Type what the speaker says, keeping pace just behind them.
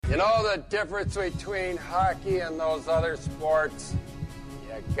You know the difference between hockey and those other sports?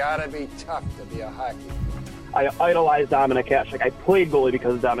 You gotta be tough to be a hockey player. I idolize Dominik Hasek. I played goalie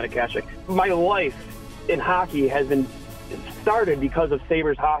because of Dominik Hasek. My life in hockey has been started because of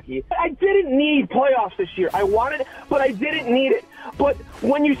Sabres hockey. I didn't need playoffs this year. I wanted it, but I didn't need it. But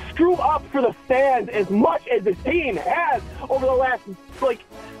when you screw up for the fans as much as this team has over the last,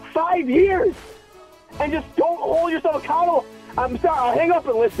 5 years, and just don't hold yourself accountable, I'm sorry. I'll hang up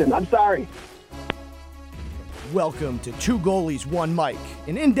and listen. I'm sorry. Welcome to Two Goalies, One Mic,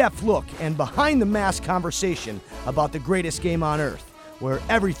 an in-depth look and behind-the-mask conversation about the greatest game on earth, where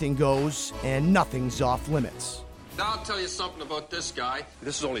everything goes and nothing's off limits. Now I'll tell you something about this guy.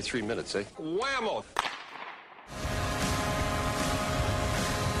 This is only 3 minutes, eh? Whammo!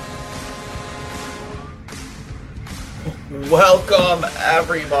 Welcome,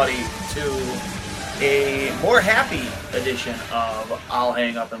 everybody, to a more happy edition of I'll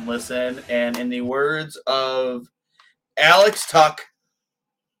Hang Up and Listen. And in the words of Alex Tuck,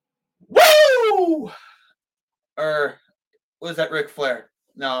 woo! Or was that Ric Flair?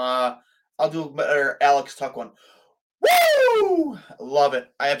 No, I'll do a better Alex Tuck one. Woo! Love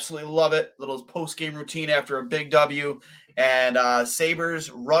it. I absolutely love it. Little post-game routine after a big W. And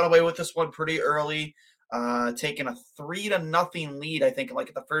Sabres run away with this one pretty early, taking a 3-0 lead, I think, in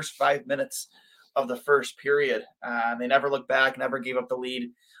the first 5 minutes of the first period. They never looked back, never gave up the lead,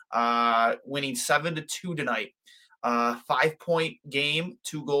 winning 7-2 tonight. 5-point game,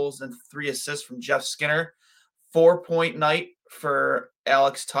 2 goals and 3 assists from Jeff Skinner. 4-point night for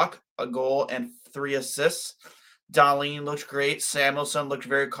Alex Tuck, a goal and 3 assists. Dahlin looked great. Samuelsson looked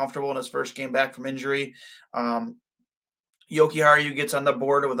very comfortable in his first game back from injury. Jokiharju gets on the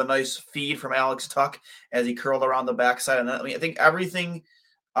board with a nice feed from Alex Tuck as he curled around the backside. And I think everything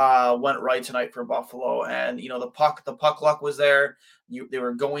went right tonight for Buffalo. And, the puck luck was there. They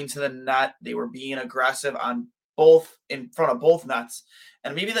were going to the net. They were being aggressive in front of both nets.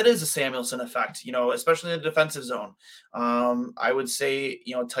 And maybe that is a Samuelsson effect, especially in the defensive zone. I would say,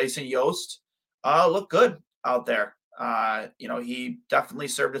 Tyson Jost looked good out there. He definitely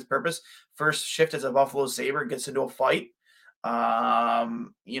served his purpose. First shift as a Buffalo Sabre, gets into a fight.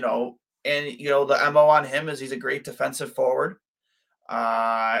 The MO on him is he's a great defensive forward.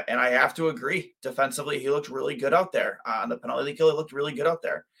 And I have to agree, defensively, he looked really good out there. On the penalty kill, he looked really good out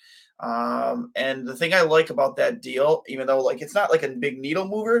there. And the thing I like about that deal, even though it's not like a big needle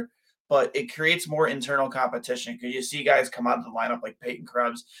mover, but it creates more internal competition because you see guys come out of the lineup like Peyton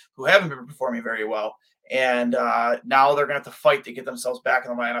Krebs, who haven't been performing very well. And now they're going to have to fight to get themselves back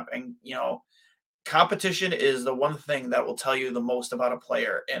in the lineup. And, competition is the one thing that will tell you the most about a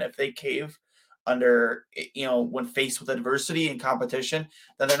player. And if they cave under, when faced with adversity and competition,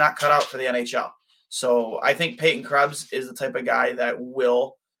 then they're not cut out for the NHL. So I think Peyton Krebs is the type of guy that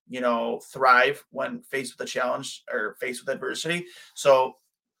will, thrive when faced with a challenge or faced with adversity. So,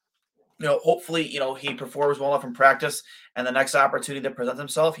 hopefully, he performs well enough in practice, and the next opportunity that presents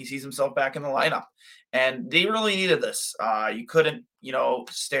himself, he sees himself back in the lineup. And they really needed this. You couldn't,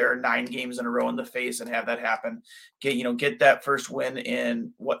 stare 9 games in a row in the face and have that happen. Get that first win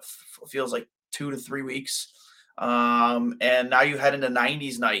in what feels like 2 to 3 weeks. And now you head into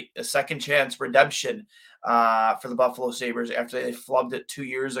 90s night, a second chance redemption for the Buffalo Sabres after they flubbed it 2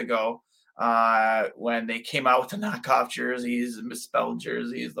 years ago. When they came out with the knockoff jerseys, misspelled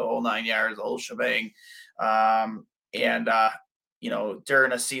jerseys, the whole 9 yards, the whole shebang.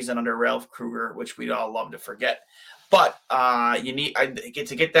 During a season under Ralph Kruger, which we'd all love to forget. But you need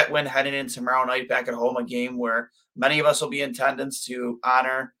to get that win heading in tomorrow night back at home, a game where many of us will be in attendance to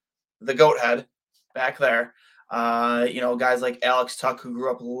honor the goat head back there. Guys like Alex Tuck, who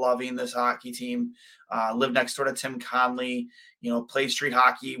grew up loving this hockey team, lived next door to Tim Connolly, play street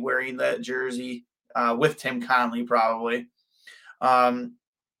hockey wearing that jersey with Tim Connolly probably. To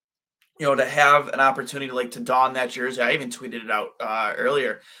have an opportunity to don that jersey. I even tweeted it out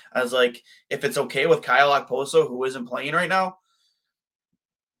earlier. I was like, if it's okay with Kyle Okposo, who isn't playing right now,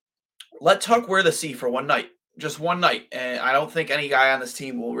 let Tuck wear the C for one night. Just one night. And I don't think any guy on this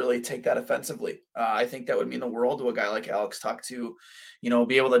team will really take that offensively. I think that would mean the world to a guy like Alex Tuck to,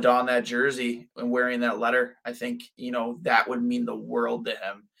 be able to don that jersey and wearing that letter. I think, that would mean the world to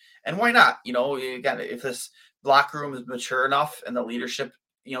him. And why not? Again, if this locker room is mature enough and the leadership,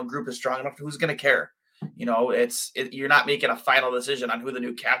 group is strong enough, who's going to care? You're not making a final decision on who the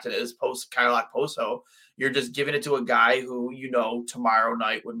new captain is post Kyle Okposo. You're just giving it to a guy who, tomorrow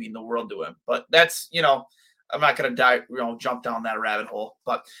night would mean the world to him. But that's, I'm not going to jump down that rabbit hole.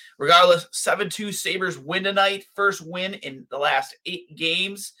 But regardless, 7-2 Sabres win tonight. First win in the last 8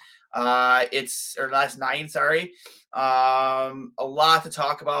 games. Last 9, sorry. A lot to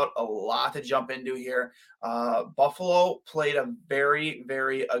talk about, a lot to jump into here. Buffalo played a very,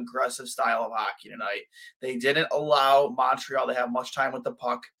 very aggressive style of hockey tonight. They didn't allow Montreal to have much time with the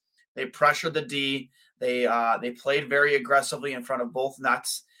puck. They pressured the D. They played very aggressively in front of both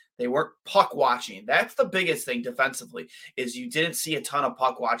nets. They weren't puck watching. That's the biggest thing defensively, is you didn't see a ton of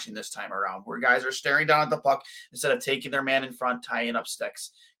puck watching this time around, where guys are staring down at the puck instead of taking their man in front, tying up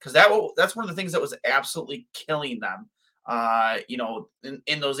sticks. Because that's one of the things that was absolutely killing them,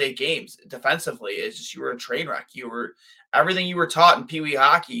 in those 8 games defensively. Is just, you were a train wreck. Everything you were taught in Pee Wee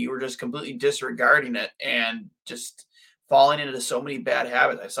hockey, you were just completely disregarding it and just falling into so many bad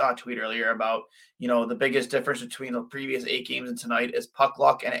habits. I saw a tweet earlier about, the biggest difference between the previous 8 games and tonight is puck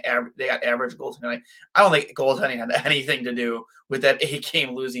luck, and they got average goaltending. I don't think goaltending had anything to do with that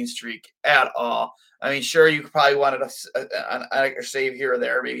 8-game losing streak at all. I mean, sure, you probably wanted a save here or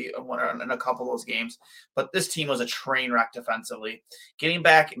there, maybe in a couple of those games, but this team was a train wreck defensively. Getting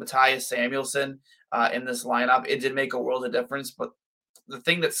back Matthias Samuelsson in this lineup, it did make a world of difference, but the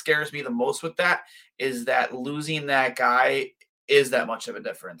thing that scares me the most with that is that losing that guy is that much of a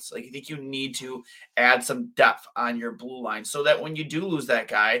difference. Like, I think you need to add some depth on your blue line so that when you do lose that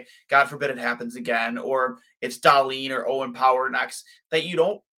guy, God forbid it happens again, or it's Dahlin or Owen Power next, that you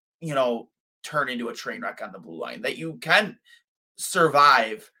don't, turn into a train wreck on the blue line, that you can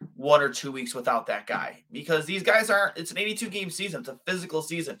survive 1 or 2 weeks without that guy, because these guys it's an 82-game season. It's a physical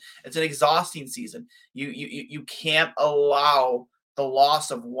season. It's an exhausting season. You can't allow the loss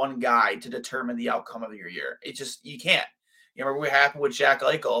of one guy to determine the outcome of your year. You can't. You remember what happened with Jack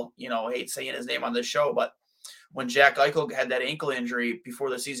Eichel? I hate saying his name on this show, but when Jack Eichel had that ankle injury before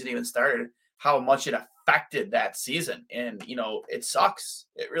the season even started, how much it affected that season. And, it sucks.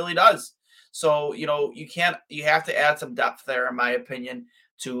 It really does. So, you have to add some depth there, in my opinion,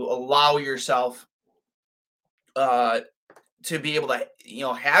 to allow yourself to be able to,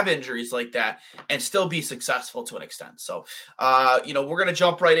 have injuries like that and still be successful to an extent. So, we're going to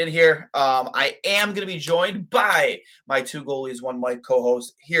jump right in here. I am going to be joined by my 2 goalies, 1 Mike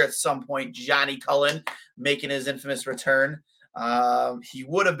co-host here at some point, Johnny Cullen, making his infamous return. He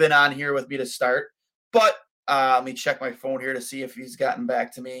would have been on here with me to start, but let me check my phone here to see if he's gotten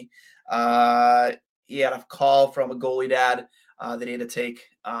back to me. He had a call from a goalie dad that he had to take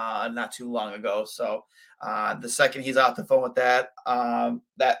not too long ago. So the second he's off the phone with that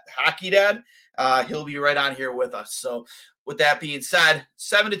hockey dad, he'll be right on here with us. So with that being said,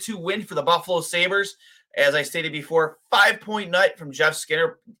 7-2 win for the Buffalo Sabres. As I stated before, 5-point night from Jeff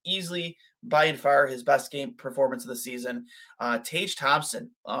Skinner, easily by and far his best game performance of the season. Tage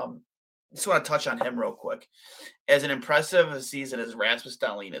Thompson, just want to touch on him real quick. As an impressive a season as Rasmus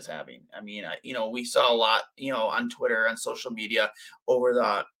Dahlin is having, I mean, we saw a lot, on Twitter and social media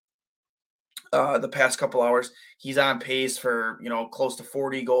over the past couple hours. He's on pace for, close to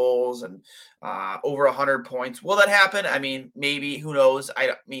 40 goals and over 100 points. Will that happen? I mean, maybe, who knows?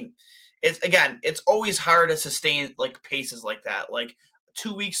 It's always hard to sustain like paces like that. Like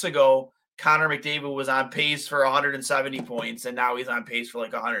 2 weeks ago, Connor McDavid was on pace for 170 points, and now he's on pace for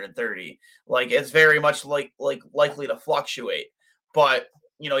like 130. Like, it's very much likely to fluctuate. But,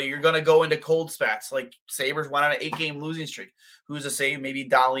 you're going to go into cold spats. Like, Sabres went on an 8-game losing streak. Who's to say maybe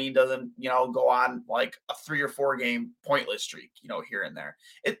Dahlin doesn't, go on like a 3 or 4 game pointless streak, here and there.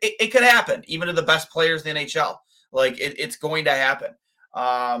 It could happen, even to the best players in the NHL. Like, it's going to happen.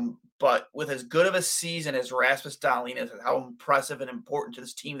 But with as good of a season as Rasmus Dahlin is, and how impressive and important to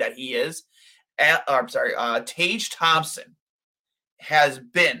this team that he is, Tage Thompson has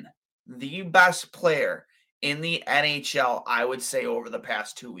been the best player in the NHL, I would say, over the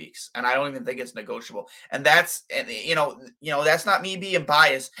past 2 weeks. And I don't even think it's negotiable. And that's not me being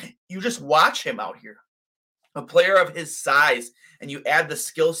biased. You just watch him out here. A player of his size, and you add the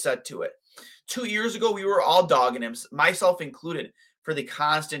skill set to it. 2 years ago, we were all dogging him, myself included, for the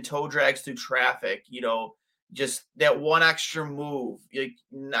constant toe drags through traffic, just that one extra move,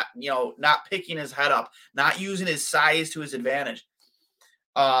 not picking his head up, not using his size to his advantage.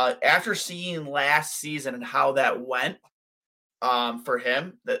 After seeing last season and how that went for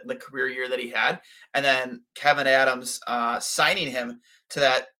him, the career year that he had, and then Kevin Adams signing him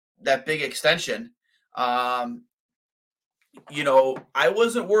to that big extension, I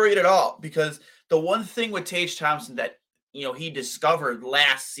wasn't worried at all, because the one thing with Tage Thompson that he discovered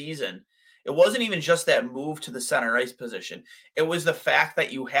last season, it wasn't even just that move to the center ice position. It was the fact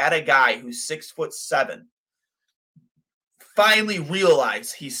that you had a guy who's 6'7" finally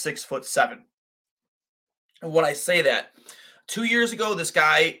realize he's 6'7". And when I say that, 2 years ago, this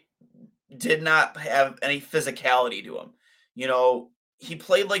guy did not have any physicality to him. he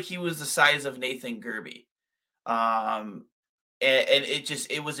played like he was the size of Nathan Gerbe. And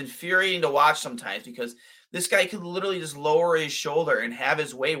it was infuriating to watch sometimes because this guy could literally just lower his shoulder and have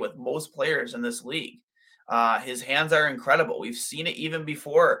his way with most players in this league. His hands are incredible. We've seen it even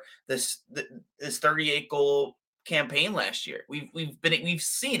before this 38 goal campaign last year. We've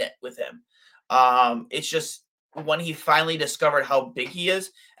seen it with him. It's just when he finally discovered how big he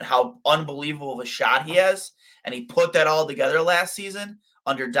is and how unbelievable of a shot he has, and he put that all together last season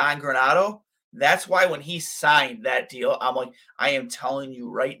under Don Granato. That's why when he signed that deal, I'm like, I am telling you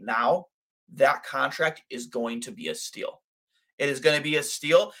right now, that contract is going to be a steal. It is going to be a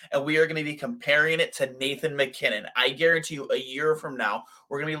steal, and we are going to be comparing it to Nathan MacKinnon. I guarantee you a year from now,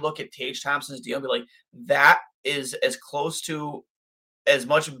 we're going to be looking at Tage Thompson's deal and be like, that is as close to as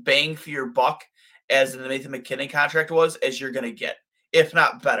much bang for your buck as the Nathan MacKinnon contract was as you're going to get, if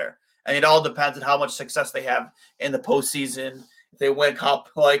not better. And it all depends on how much success they have in the postseason. If they win cup,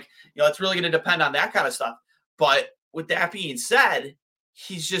 it's really going to depend on that kind of stuff. But with that being said,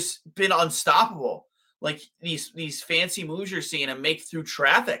 he's just been unstoppable. Like these fancy moves you're seeing him make through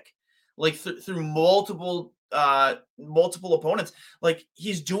traffic, like through multiple opponents. Like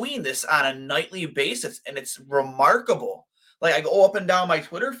he's doing this on a nightly basis, and it's remarkable. Like I go up and down my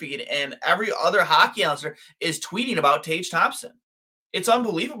Twitter feed, and every other hockey announcer is tweeting about Tage Thompson. It's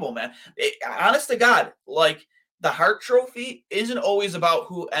unbelievable, man. Honest to God, like the Hart Trophy isn't always about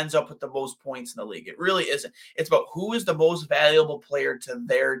who ends up with the most points in the league. It really isn't. It's about who is the most valuable player to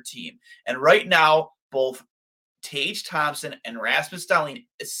their team. And right now, both Tage Thompson and Rasmus Dahlin,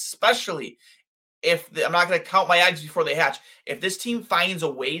 especially I'm not going to count my eggs before they hatch. If this team finds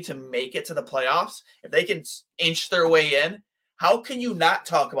a way to make it to the playoffs, if they can inch their way in, how can you not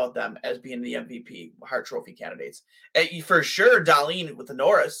talk about them as being the MVP Hart Trophy candidates? For sure, Dahlin with the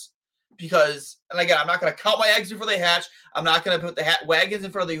Norris, because, and again, I'm not going to count my eggs before they hatch. I'm not going to put the wagons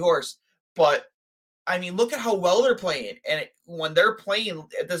in front of the horse. But, I mean, look at how well they're playing. And when they're playing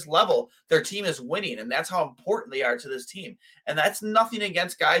at this level, their team is winning. And that's how important they are to this team. And that's nothing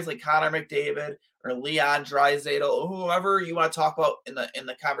against guys like Connor McDavid or Leon Draisaitl, or whoever you want to talk about in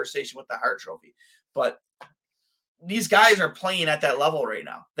the conversation with the Hart Trophy. But these guys are playing at that level right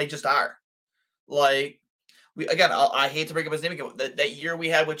now. They just are. Like, I hate to bring up his name again. That year we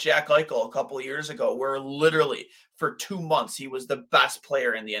had with Jack Eichel a couple of years ago, where literally for 2 months he was the best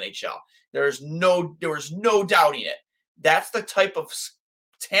player in the NHL. There was no doubting it. That's the type of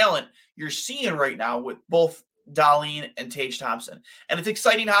talent you're seeing right now with both Dahlin and Tage Thompson. And it's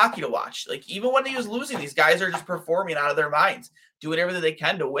exciting hockey to watch. Like, even when he was losing, these guys are just performing out of their minds, doing everything they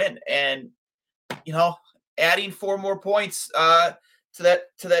can to win. And, adding 4 more points to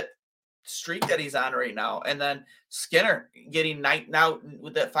that streak that he's on right now. And then Skinner getting now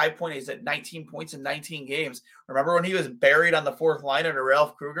with that 5 point, he's at 19 points in 19 games. Remember when he was buried on the 4th line under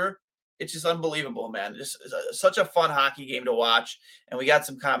Ralph Kruger? It's just unbelievable, man. Just such a fun hockey game to watch. And we got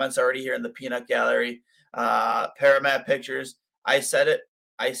some comments already here in the peanut gallery. Paramat Pictures. I said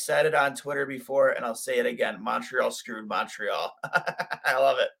it on Twitter before, and I'll say it again. Montreal screwed Montreal. I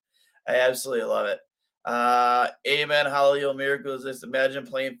love it. I absolutely love it. Amen. Hallelujah. Miracles. Just imagine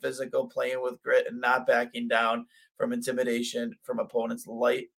playing physical, playing with grit, and not backing down from intimidation from opponents.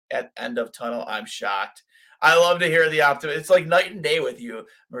 Light at end of tunnel. I'm shocked. I love to hear the optimism. It's like night and day with you,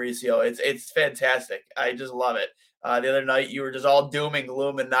 Mauricio. It's fantastic. I just love it. The other night you were just all doom and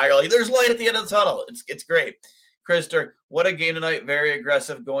gloom, and now you're like, there's light at the end of the tunnel. It's great. Krister, what a game tonight. Very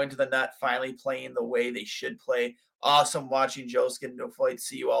aggressive, going to the net, finally playing the way they should play. Awesome watching Joe get into a fight.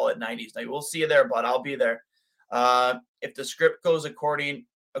 See you all at 90s night. We'll see you there, bud. I'll be there. If the script goes accordingly,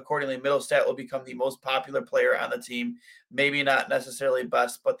 Middlestat will become the most popular player on the team. Maybe not necessarily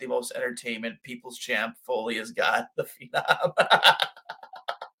best, but the most entertainment. People's champ. Foley has got the phenom.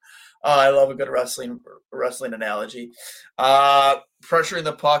 I love a good wrestling analogy. Pressuring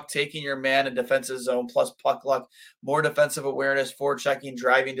the puck, taking your man in defensive zone, plus puck luck, more defensive awareness, forechecking,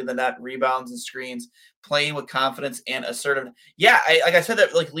 driving to the net, rebounds and screens, playing with confidence and assertive. Yeah, like I said,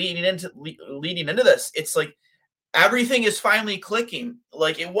 that like leading into this, it's like everything is finally clicking.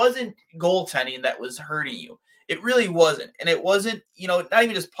 Like, it wasn't goaltending that was hurting you. It really wasn't. And it wasn't, not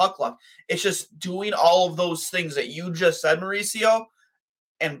even just puck luck. It's just doing all of those things that you just said, Mauricio,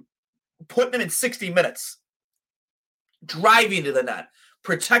 and putting them in 60 minutes, driving to the net,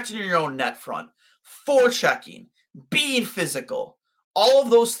 protecting your own net front, forechecking, being physical. All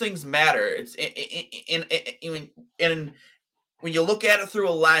of those things matter. It's in when you look at it through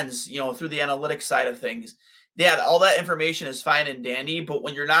a lens, through the analytics side of things, yeah, all that information is fine and dandy, but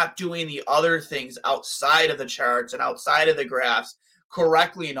when you're not doing the other things outside of the charts and outside of the graphs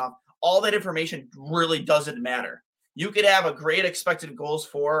correctly enough, all that information really doesn't matter. You could have a great expected goals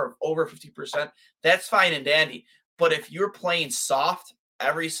for of over 50%. That's fine and dandy. But if you're playing soft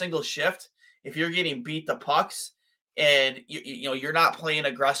every single shift, if you're getting beat the pucks and you're not playing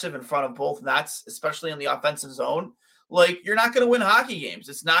aggressive in front of both nets, especially in the offensive zone, like you're not going to win hockey games.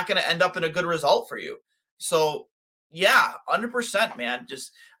 It's not going to end up in a good result for you. So yeah, 100%, man.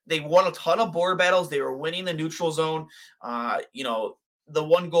 Just they won a ton of board battles. They were winning the neutral zone. The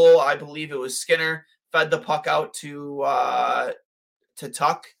one goal, I believe it was Skinner, fed the puck out to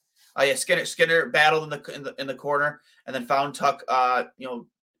Tuch. Skinner battled in the corner and then found Tuch.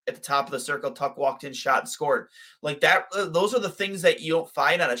 At the top of the circle, Tuch walked in, shot, and scored. Like that. Those are the things that you don't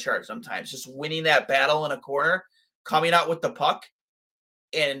find on a chart sometimes. Just winning that battle in a corner, coming out with the puck,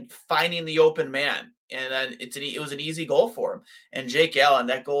 and finding the open man. And then it was an easy goal for him. And Jake Allen,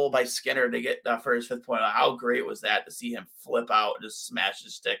 that goal by Skinner to get for his 5th point, how great was that to see him flip out and just smash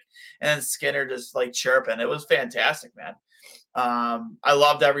his stick. And then Skinner just like chirping. It was fantastic, man. I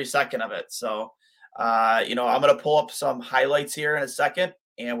loved every second of it. So, I'm going to pull up some highlights here in a second,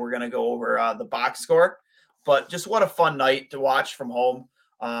 and we're going to go over the box score. But just what a fun night to watch from home.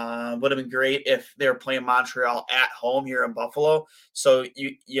 Would have been great if they were playing Montreal at home here in Buffalo. So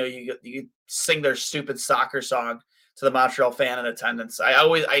you sing their stupid soccer song to the Montreal fan in attendance. I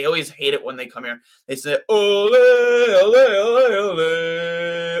always hate it when they come here. They say ole ole ole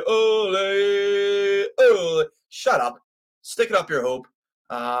ole ole ole. Shut up. Stick it up your hoop.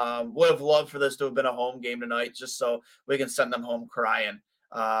 Would have loved for this to have been a home game tonight, just so we can send them home crying.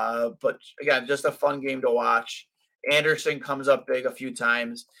 But again, just a fun game to watch. Anderson comes up big a few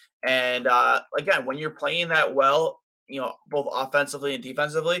times. And again, when you're playing that well, both offensively and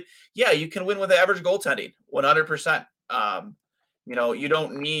defensively, yeah, you can win with average goaltending, 100%. You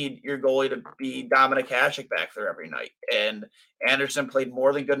don't need your goalie to be Dominik Hasek back there every night. And Anderson played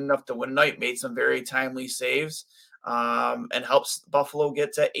more than good enough to win tonight, made some very timely saves, and helps Buffalo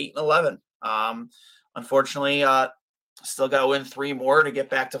get to 8-11. Unfortunately, still got to win 3 more to get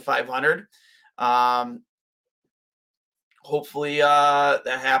back to 500. Hopefully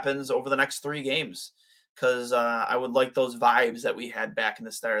that happens over the next 3 games, because I would like those vibes that we had back in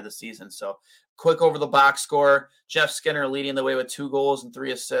the start of the season. So quick over the box score. Jeff Skinner leading the way with 2 goals and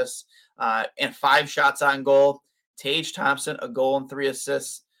 3 assists and 5 shots on goal. Tage Thompson, a goal and 3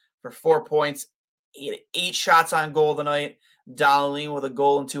 assists for 4 points. He had 8 shots on goal tonight. Donnelly with a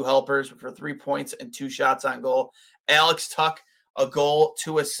goal and 2 helpers for 3 points and 2 shots on goal. Alex Tuch, a goal,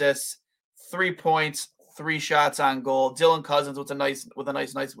 2 assists, 3 points, 3 shots on goal. Dylan Cousins with a nice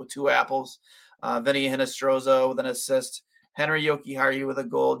with 2 apples. Vinny Hinostroza with an assist. Henry Jokiharju with a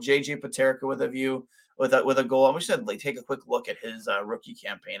goal. JJ Paterka with a goal. I wish I'd take a quick look at his rookie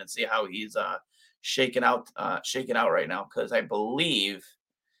campaign and see how he's shaking out right now, because I believe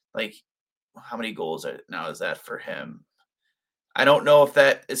how many goals now is that for him? I don't know if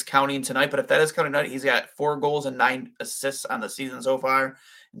that is counting tonight, but if that is counting tonight, he's got 4 goals and 9 assists on the season so far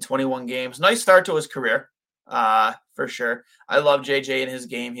in 21 games. Nice start to his career, for sure. I love JJ in his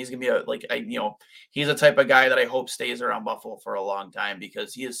game. He's gonna be he's the type of guy that I hope stays around Buffalo for a long time,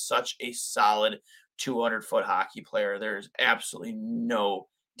 because he is such a solid 200-foot hockey player. There's absolutely no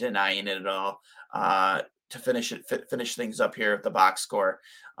denying it at all. To finish things up here at the box score,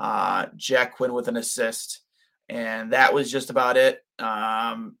 Jack Quinn with an assist. And that was just about it.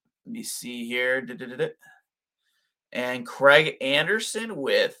 Let me see here. And Craig Anderson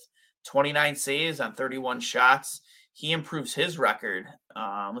with 29 saves on 31 shots. He improves his record.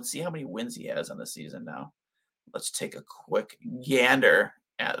 Let's see how many wins he has on the season now. Let's take a quick gander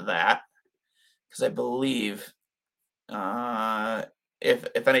at that, because I believe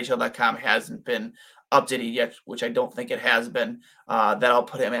if NHL.com hasn't been updated yet, which I don't think it has been, that'll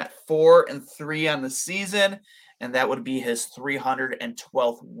put him at 4-3 on the season, and that would be his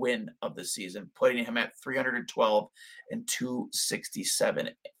 312th win of the season, putting him at 312 and 267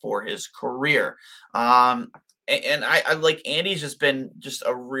 for his career. And I like Andy's just been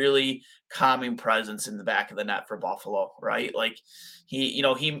a really calming presence in the back of the net for Buffalo, right? Like he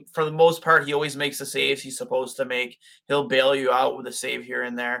for the most part, he always makes the saves he's supposed to make. He'll bail you out with a save here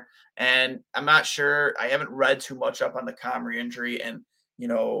and there. And I'm not sure, I haven't read too much up on the Comrie injury and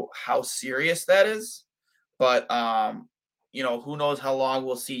how serious that is. But who knows how long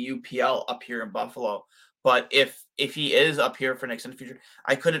we'll see UPL up here in Buffalo. But if he is up here for next in the future,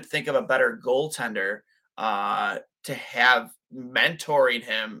 I couldn't think of a better goaltender to have mentoring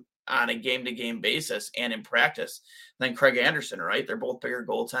him on a game-to-game basis and in practice than Craig Anderson, right? They're both bigger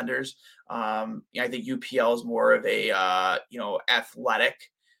goaltenders. I think UPL is more of a athletic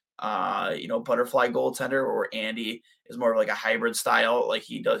butterfly goaltender, or Andy is more of like a hybrid style. Like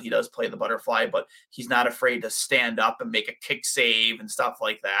he does play the butterfly, but he's not afraid to stand up and make a kick save and stuff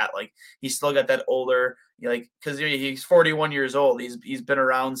like that. Like he's still got that older, because he's 41 years old. He's been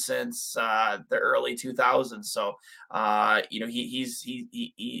around since the early 2000s. So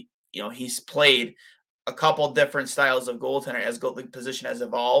he's played a couple different styles of goaltender as the position has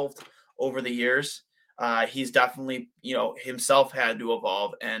evolved over the years. He's definitely, himself had to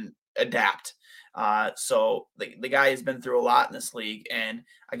evolve and adapt. So the guy has been through a lot in this league. And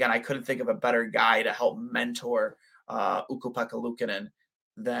again, I couldn't think of a better guy to help mentor Ukko-Pekka Luukkonen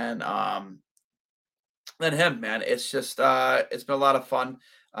than him, man. It's just, it's been a lot of fun.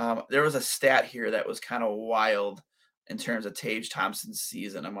 There was a stat here that was kind of wild in terms of Tage Thompson's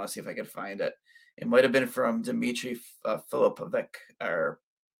season. I'm going to see if I can find it. It might have been from Dmitry Filipovic or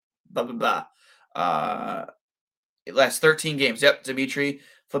blah, blah, blah. Last 13 games. Yep, Dmitry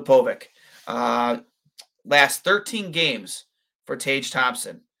Filipovic. Last 13 games for Tage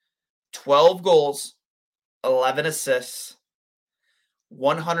Thompson. 12 goals, 11 assists,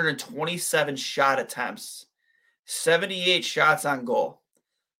 127 shot attempts, 78 shots on goal,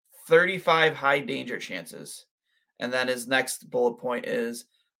 35 high danger chances. And then his next bullet point is,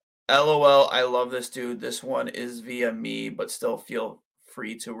 LOL, I love this dude. This one is via me, but still feel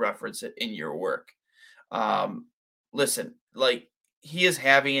free to reference it in your work. Listen, like, he is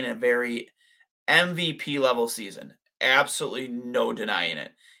having a very MVP level season. Absolutely no denying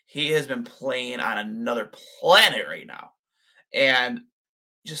it. He has been playing on another planet right now. And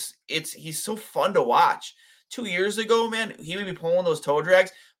he's so fun to watch. 2 years ago, man, he would be pulling those toe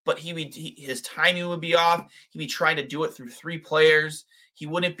drags, but his timing would be off. He'd be trying to do it through three players. He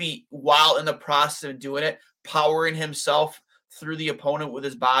wouldn't be, while in the process of doing it, powering himself through the opponent with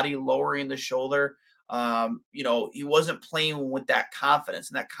his body, lowering the shoulder. He wasn't playing with that confidence,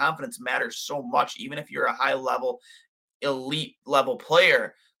 and that confidence matters so much. Even if you're a high level, elite level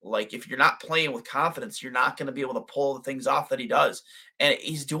player, like if you're not playing with confidence, you're not going to be able to pull the things off that he does. And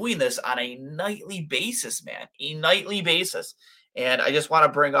he's doing this on a nightly basis, man, a nightly basis. And I just want to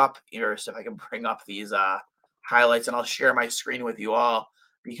bring up here, so if I can bring up these highlights, and I'll share my screen with you all,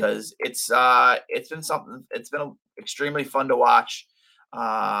 because it's been something. It's been extremely fun to watch.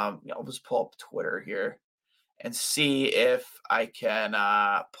 I'll just pull up Twitter here and see if I can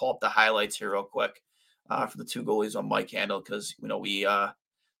pull up the highlights here real quick for the two goalies on Mike handle, because we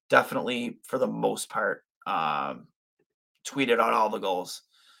definitely, for the most part, tweeted out all the goals.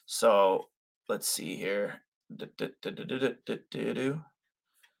 So let's see here.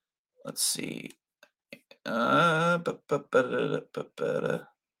 Let's see.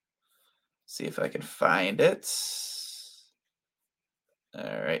 See if I can find it.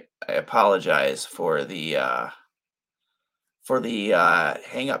 All right. I apologize for the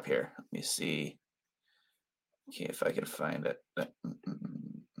hang up here. Let me see. Okay, if I can find it.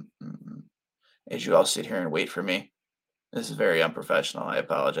 As you all sit here and wait for me. This is very unprofessional. I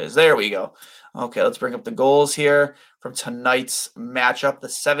apologize. There we go. Okay, let's bring up the goals here from tonight's matchup. The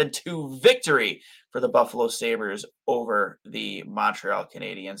 7-2 victory for the Buffalo Sabres over the Montreal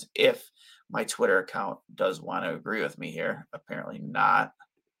Canadiens. If my Twitter account does want to agree with me here. Apparently not.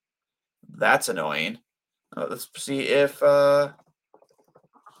 That's annoying. Let's see if I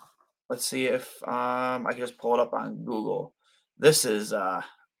can just pull it up on Google. This is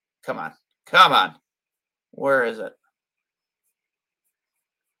come on. Where is it?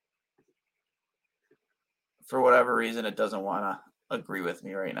 For whatever reason, it doesn't want to agree with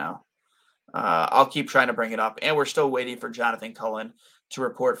me right now. I'll keep trying to bring it up. And we're still waiting for Jonathan Cullen to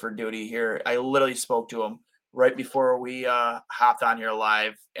report for duty here. I literally spoke to him right before we hopped on here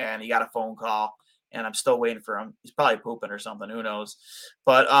live, and he got a phone call, and I'm still waiting for him. He's probably pooping or something. Who knows?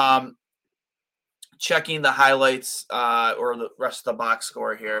 But checking the highlights or the rest of the box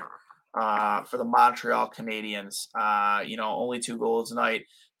score here for the Montreal Canadiens. Only 2 goals tonight,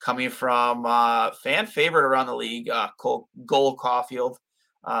 coming from fan favorite around the league, Cole Caulfield.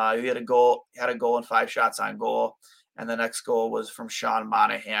 He had a goal and 5 shots on goal. And the next goal was from Sean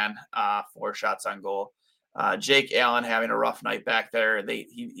Monahan, 4 shots on goal. Jake Allen having a rough night back there.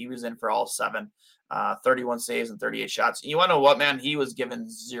 He was in for all 7, 31 saves and 38 shots. You want to know what, man? He was given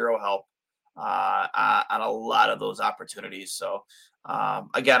zero help on a lot of those opportunities. So,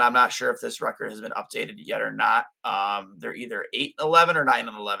 again, I'm not sure if this record has been updated yet or not. They're either 8-11 or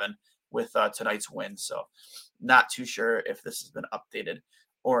 9-11 with tonight's win. So not too sure if this has been updated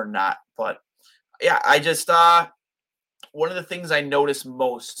or not. But yeah, I just one of the things I noticed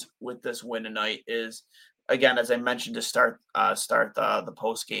most with this win tonight is, again, as I mentioned to start the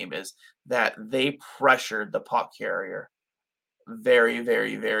post game, is that they pressured the puck carrier very,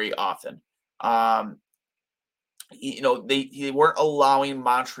 very, very often. They weren't allowing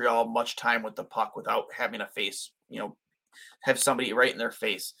Montreal much time with the puck without having to face, have somebody right in their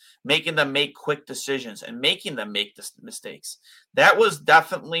face, making them make quick decisions and making them make mistakes. That was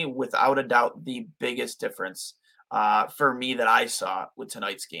definitely, without a doubt, the biggest difference for me that I saw with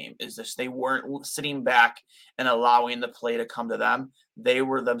tonight's game is this: they weren't sitting back and allowing the play to come to them. They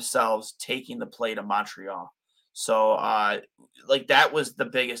were themselves taking the play to Montreal. So, that was the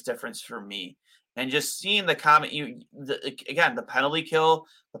biggest difference for me. And just seeing the comment, again, the penalty kill,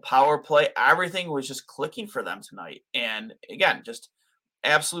 the power play, everything was just clicking for them tonight. And again, just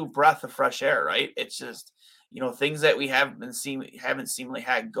absolute breath of fresh air, right? It's just, things that we haven't seemingly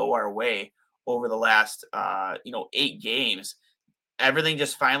had go our way over the last 8 games. Everything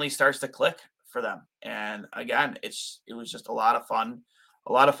just finally starts to click for them. And again, it was just a lot of fun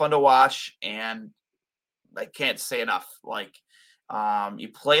to watch. And I can't say enough. You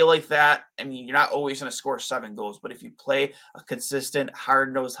play like that. I mean, you're not always going to score 7 goals, but if you play a consistent,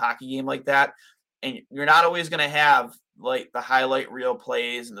 hard-nosed hockey game like that, and you're not always going to have the highlight reel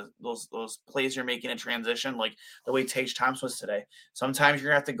plays and those plays you're making in transition, like the way Tage Thompson was today. Sometimes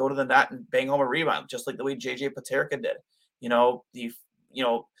you're going to have to go to the net and bang home a rebound, just like the way JJ Peterka did.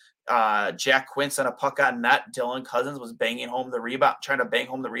 Jack Quince on a puck on net. Dylan Cousins was banging home the rebound, trying to bang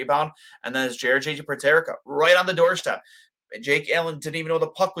home the rebound, and then it's JJ Peterka right on the doorstep. Jake Allen didn't even know the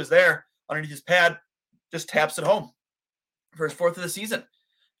puck was there underneath his pad, just taps it home for his 4th of the season.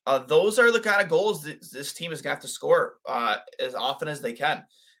 Those are the kind of goals that this team is going to have to score as often as they can.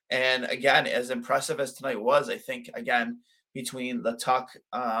 And again, as impressive as tonight was, I think, again, between the Tuch,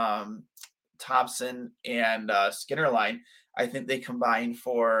 Thompson, and Skinner line, I think they combined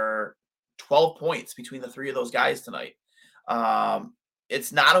for 12 points between the 3 of those guys tonight.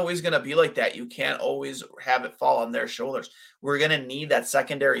 It's not always going to be like that. You can't always have it fall on their shoulders. We're going to need that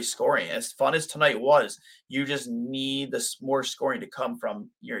secondary scoring. As fun as tonight was, you just need this more scoring to come from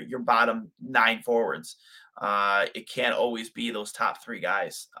your bottom 9 forwards. It can't always be those top 3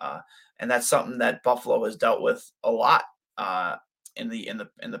 guys. And that's something that Buffalo has dealt with a lot in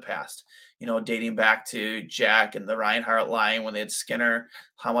the past. Dating back to Jack and the Reinhart line when they had Skinner,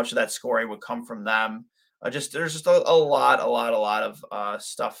 how much of that scoring would come from them. There's just a lot of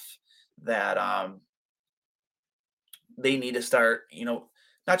stuff that they need to start,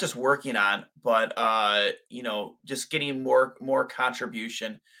 not just working on, but just getting more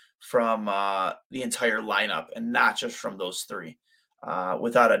contribution from the entire lineup and not just from those 3,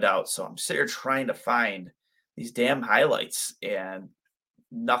 without a doubt. So I'm sitting here trying to find these damn highlights, and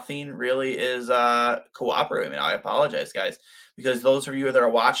nothing really is cooperating. I apologize, guys, because those of you that are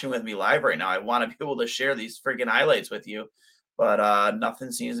watching with me live right now, I want to be able to share these freaking highlights with you, but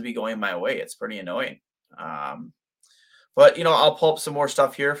nothing seems to be going my way. It's pretty annoying. But I'll pull up some more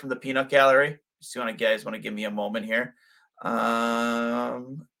stuff here from the peanut gallery. Just guys want to give me a moment here.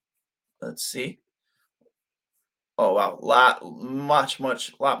 Let's see. Oh wow, lot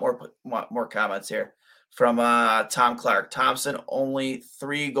more comments here from Tom Clark. Thompson only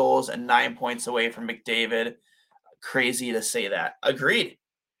 3 goals and 9 points away from McDavid. Crazy to say that. Agreed.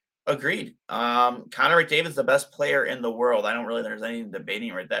 Connor McDavid's the best player in the world. I don't really think there's any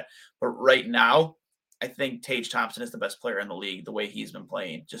debating right there. But right now, I think Tage Thompson is the best player in the league, the way he's been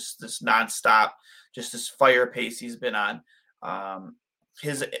playing. Just this nonstop, just this fire pace he's been on.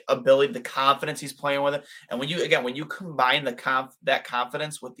 His ability, the confidence he's playing with it. And when you combine that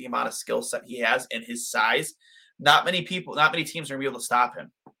confidence with the amount of skill set he has and his size, not many teams are going to be able to stop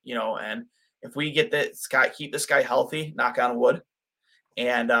him. And if we get keep this guy healthy, knock on wood,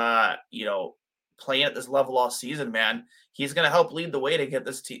 and playing at this level all season, man, he's going to help lead the way to get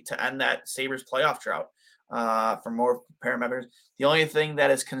this to end that Sabres playoff drought. For more pair members, the only thing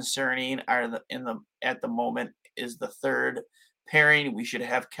that is concerning at the moment is the third pairing. We should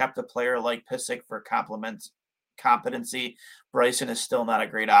have kept a player like Pysyk for competency. Bryson is still not a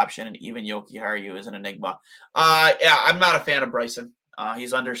great option, and even Jokiharju is an enigma. I'm not a fan of Bryson.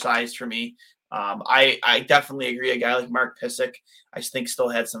 He's undersized for me. I definitely agree. A guy like Mark Pysyk, I think, still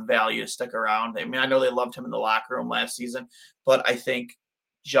had some value to stick around. I mean, I know they loved him in the locker room last season, but I think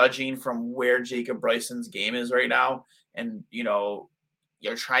judging from where Jacob Bryson's game is right now, and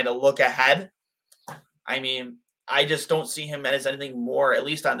you're trying to look ahead, I mean, I just don't see him as anything more, at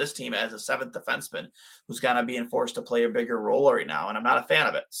least on this team, as a 7th defenseman who's going to be enforced to play a bigger role right now, and I'm not a fan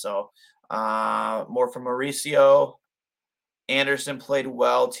of it. So more from Mauricio. Anderson played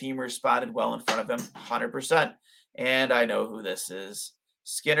well. Team responded well in front of him, 100%. And I know who this is.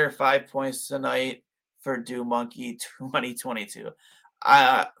 Skinner, 5 points tonight for Dew Monkey 2022.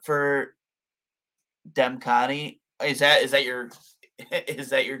 For Demkani, Is that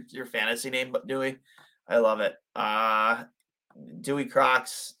your fantasy name, Dewey? I love it. Dewey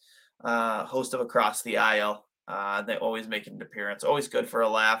Crocs, host of Across the Aisle. They always make an appearance. Always good for a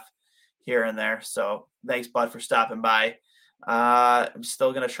laugh here and there. So thanks, bud, for stopping by. I'm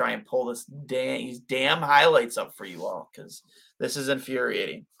still gonna try and pull these damn highlights up for you all because this is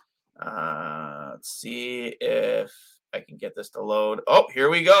infuriating. Let's see if I can get this to load. Oh, here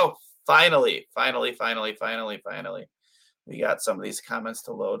we go. Finally. We got some of these comments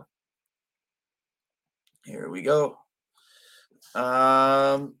to load. Here we go.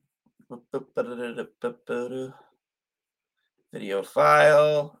 Video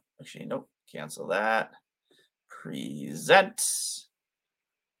file. Actually, nope. Cancel that. Present.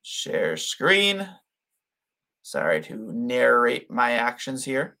 Share screen. Sorry to narrate my actions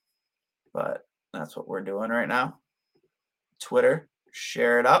here, but that's what we're doing right now. Twitter.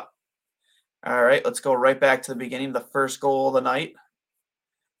 Share it up. All right, let's go right back to the beginning. The first goal of the night,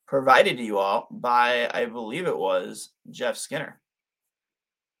 provided to you all by, I believe it was Jeff Skinner.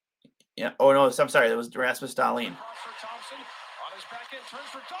 Yeah. Oh, no, I'm sorry. That was Rasmus Dahlin.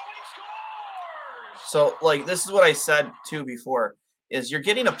 So, like, this is what I said, too, before, is you're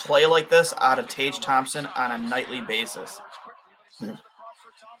getting a play like this out of Tage Thompson on a nightly basis.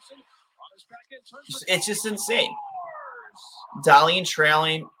 It's just insane. Dahlin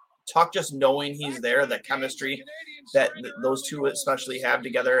trailing, Tuch just knowing he's there, the chemistry that those two especially have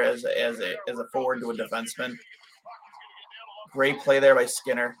together as a forward to a defenseman. Great play there by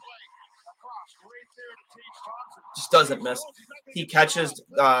Skinner. Just doesn't miss. He catches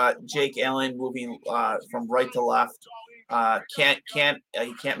Jake Allen moving from right to left. He can't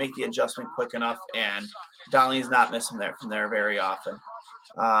make the adjustment quick enough, and Dahlin's not missing there from there very often.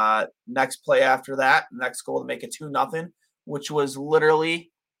 Next play after that, next goal to make it 2-0, which was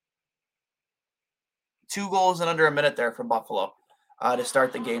literally 2 goals in under a minute there for Buffalo to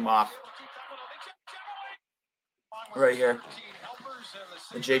start the game off. Right here.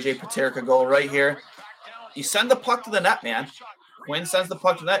 The J.J. Peterka goal right here. You send the puck to the net, man. Quinn sends the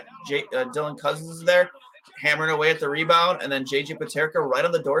puck to the net. Dylan Cousins is there, hammering away at the rebound, and then J.J. Peterka right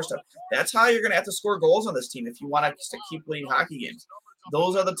on the doorstep. That's how you're going to have to score goals on this team if you want to keep winning hockey games.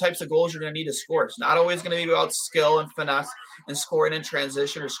 Those are the types of goals you're going to need to score. It's not always going to be about skill and finesse and scoring in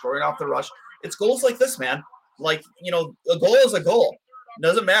transition or scoring off the rush. It's goals like this, man. Like, you know, a goal is a goal. It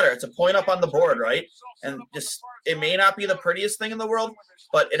doesn't matter. It's a point up on the board, right? And just it may not be the prettiest thing in the world,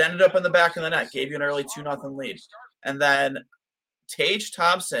 but it ended up in the back of the net, gave you an early 2-0 lead. And then Tage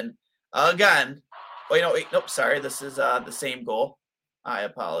Thompson again. Oh, nope, sorry. This is the same goal. I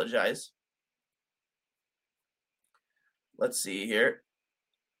apologize. Let's see here.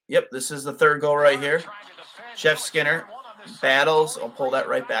 Yep, this is the third goal right here. Jeff Skinner battles. I'll pull that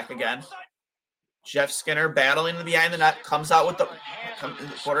right back again. Jeff Skinner battling behind the net, comes out with the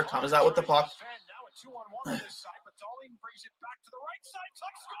puck.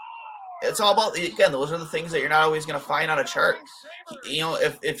 It's all about, again, those are the things that you're not always going to find on a chart. You know,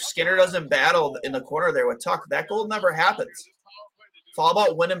 if Skinner doesn't battle in the corner there with Tuch, that goal never happens. It's all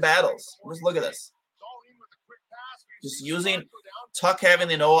about winning battles. Just look at this. Just using Tuch having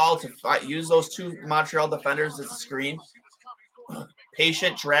the know-how to use those 2 Montreal defenders as a screen.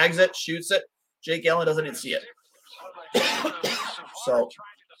 Patient, drags it, shoots it. Jake Allen doesn't even see it. So,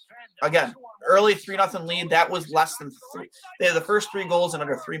 again, early 3-0 lead. That was less than 3. They had the first 3 goals in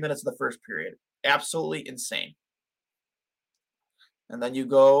under 3 minutes of the first period. Absolutely insane. And then you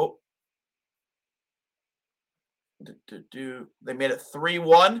go. They made it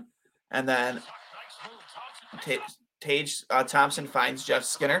 3-1. And then Tage Thompson finds Jeff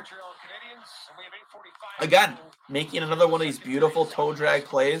Skinner. Again, making another one of these beautiful toe drag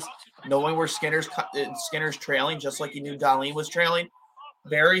plays. Knowing where Skinner's trailing, just like he knew Dahlin was trailing.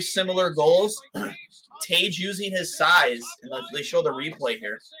 Very similar goals. Tage using his size, and they show the replay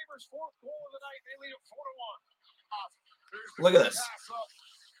here. Look at this.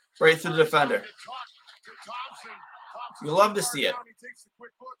 Right through the defender. You love to see it.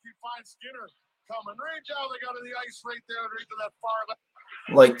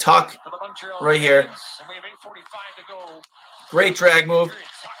 Like Tuch right here. Great drag move.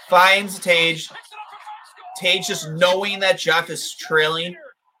 Finds Tage. Tage just knowing that Jeff is trailing,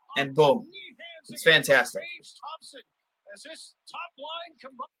 and boom. It's fantastic.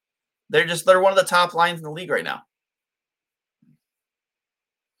 They're one of the top lines in the league right now.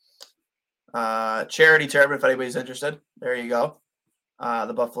 Charity tournament, if anybody's interested. There you go.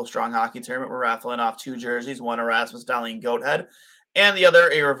 The Buffalo Strong Hockey Tournament. We're raffling off 2 jerseys, one a Rasmus Dahlin goat head, and the other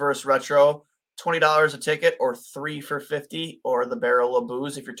a reverse retro. $20 a ticket, or 3 for $50, or the barrel of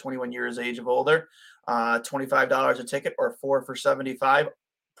booze if you're 21 years age of older. $25 a ticket or 4 for $75.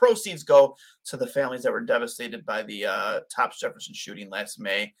 Proceeds go to the families that were devastated by the Thomas Jefferson shooting last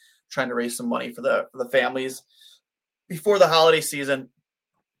May, trying to raise some money for the families before the holiday season,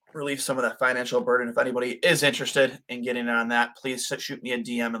 relieve some of that financial burden. If anybody is interested in getting on that, please shoot me a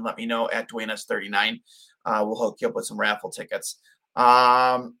DM and let me know at DwayneS39. We'll hook you up with some raffle tickets.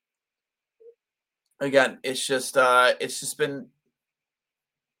 Again, it's just been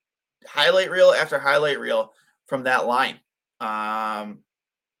highlight reel after highlight reel from that line.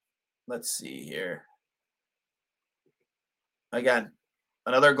 Let's see here. Again,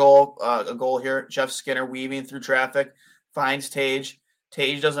 another goal, a goal here. Jeff Skinner weaving through traffic, finds Tage.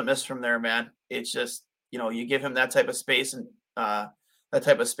 Tage doesn't miss from there, man. It's just, you give him that type of space and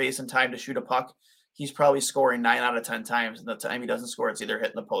time to shoot a puck. He's probably scoring 9 out of 10 times. And the time he doesn't score, it's either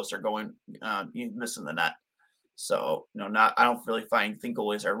hitting the post or going, missing the net. So, I don't really think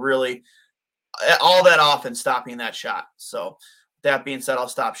goalies are really all that often stopping that shot. So that being said, I'll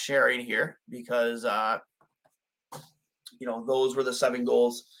stop sharing here because, those were the 7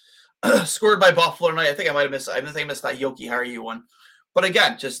 goals scored by Buffalo tonight. I think I missed that Jokiharju one. But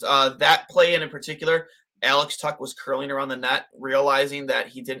again, just that play in particular, Alex Tuch was curling around the net, realizing that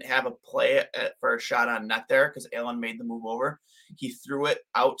he didn't have a play for a shot on net there because Allen made the move over. He threw it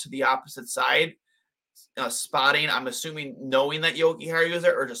out to the opposite side, spotting, I'm assuming, knowing that Jokiharju was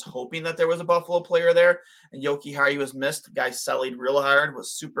there or just hoping that there was a Buffalo player there. And Jokiharju was missed. The guy sellied real hard,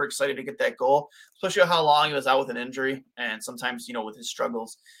 was super excited to get that goal, especially how long he was out with an injury. And sometimes, with his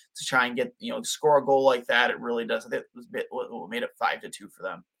struggles to try and get, score a goal like that, it really does. It was what made it 5-2 for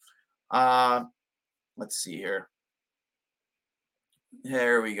them. Let's see here.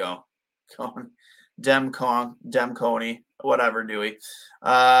 There we go. Demconi, whatever, Dewey.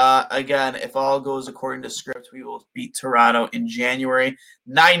 Again, if all goes according to script, we will beat Toronto in January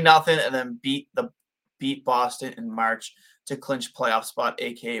 9-0, and then beat Boston in March to clinch playoff spot,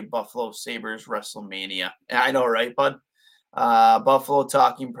 aka Buffalo Sabres WrestleMania. I know, right, bud? Buffalo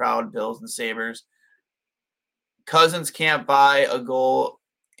talking proud, Bills and Sabres. Cousins can't buy a goal,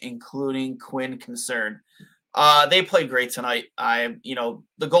 including Quinn concerned. They played great tonight.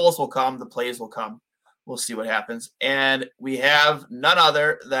 The goals will come, the plays will come. We'll see what happens. And we have none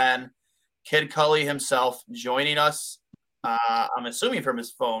other than Kid Cully himself joining us. I'm assuming from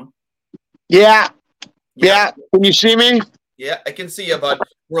his phone. Yeah. Can you see me? Yeah, I can see you, bud.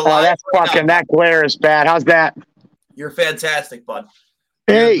 That glare is bad. How's that? You're fantastic, bud.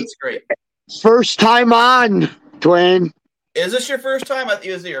 Hey, that's great. First time on, Dwayne. Is this your first time?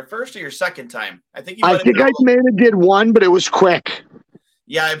 Is it your first or your second time? I think I may have did one, but it was quick.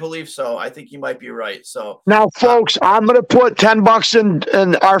 Yeah, I believe so. I think you might be right. So now, folks, I'm going to put $10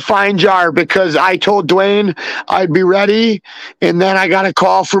 in our fine jar because I told Dwayne I'd be ready, and then I got a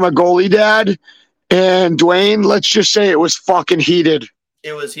call from a goalie dad, and Dwayne, let's just say it was fucking heated.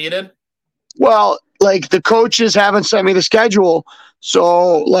 It was heated? Well, the coaches haven't sent me the schedule,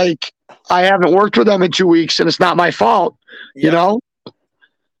 so I haven't worked with them in 2 weeks, and it's not my fault,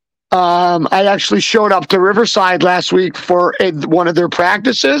 I actually showed up to Riverside last week for one of their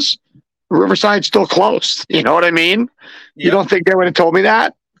practices. Riverside's still closed. You know what I mean? Yep. You don't think they would have told me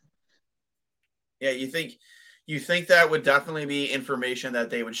that? Yeah, you think that would definitely be information that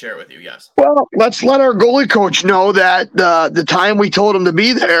they would share with you, yes. Well, let's let our goalie coach know that the time we told him to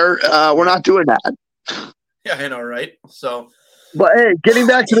be there, we're not doing that. Yeah, I know, right? So, but hey, getting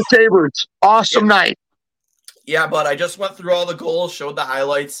back to the Sabres, awesome night. Yeah, but I just went through all the goals, showed the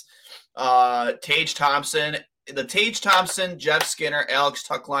highlights. Tage Thompson, Jeff Skinner, Alex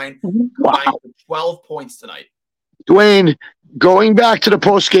Tuch line combined for 12 points tonight. Dwayne, going back to the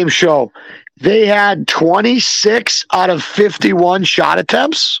post-game show, they had 26 out of 51 shot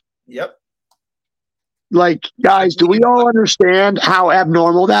attempts. Yep. Guys, do we all understand how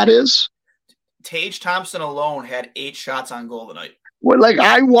abnormal that is? Tage Thompson alone had 8 shots on goal tonight. Well,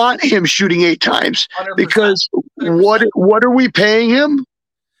 I want him shooting 8 times 100%. Because 100%. What are we paying him?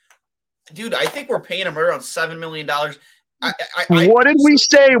 Dude, I think we're paying him around $7 million. What did we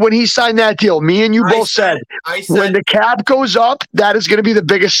say when he signed that deal? Me and you both said when the cap goes up, that is going to be the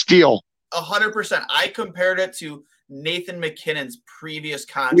biggest steal. 100%. I compared it to Nathan McKinnon's previous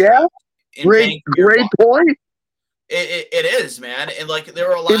contract. Yeah, great point. It is, man. And there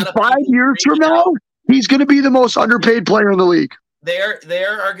were a lot of 5 years from now, he's going to be the most underpaid player in the league. There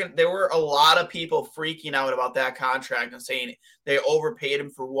were a lot of people freaking out about that contract and saying they overpaid him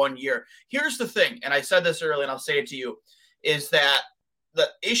for 1 year. Here's the thing, and I said this earlier, and I'll say it to you, is that the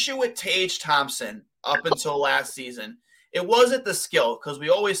issue with Tage Thompson up until last season, it wasn't the skill, because we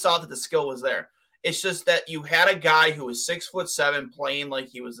always thought that the skill was there. It's just that you had a guy who was 6'7" playing like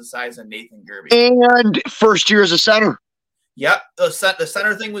he was the size of Nathan Gerby. And first year as a center. Yep, the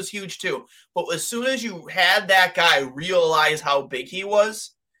center thing was huge too. But as soon as you had that guy realize how big he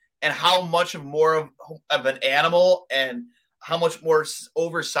was and how much more of an animal and how much more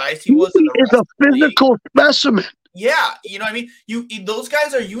oversized he was. He is a physical specimen. Yeah, you know what I mean? Those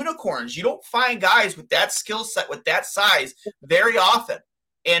guys are unicorns. You don't find guys with that skill set, with that size very often.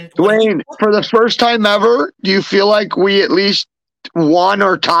 And Dwayne, for the first time ever, do you feel like we at least won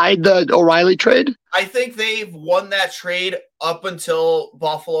or tied the O'Reilly trade? I think they've won that trade up until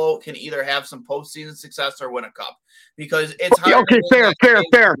Buffalo can either have some postseason success or win a cup. Because it's hard. Okay,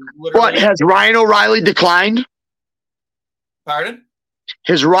 fair. What, has Ryan O'Reilly declined? Pardon?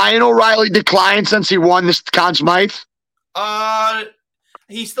 Has Ryan O'Reilly declined since he won this Conn Smythe?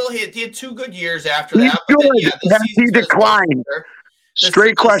 He had 2 good years after that. He's good. Has he declined?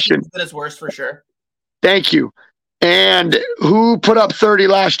 Straight question. This is worse for sure. Thank you. And who put up 30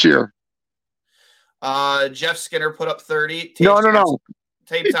 last year? Jeff Skinner put up 30. No.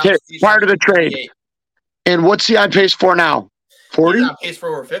 Part of the trade. And what's he on pace for now? 40? He's on pace for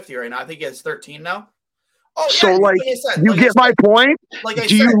over 50 right now. I think he has 13 now. Oh, yeah, so, you get my point?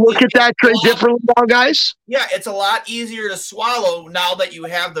 Do you look at that trade differently now, guys? Yeah, it's a lot easier to swallow now that you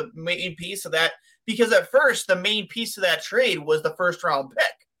have the main piece of that. Because at first, the main piece of that trade was the first-round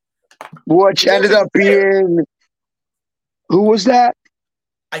pick. Which ended up being... Who was that?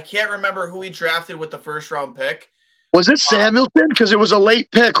 I can't remember who he drafted with the first-round pick. Was it Samuelson? Because it was a late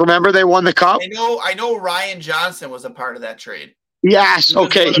pick. Remember, they won the cup? I know Ryan Johnson was a part of that trade. Yes,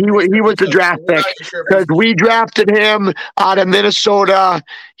 okay. He was the draft pick because we drafted him out of Minnesota.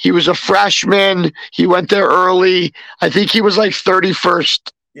 He was a freshman. He went there early. I think he was like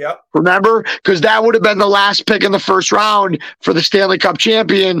 31st. Yep. Remember? Because that would have been the last pick in the first round for the Stanley Cup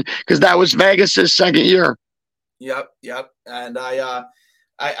champion because that was Vegas's second year. Yep. And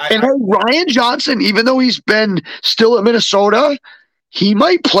Ryan Johnson, even though he's been still at Minnesota, he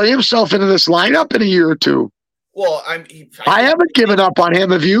might play himself into this lineup in a year or two. Well, I haven't given up on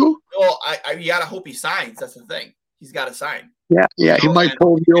him. Have you? Well, you gotta hope he signs. That's the thing. He's got to sign. Yeah. He might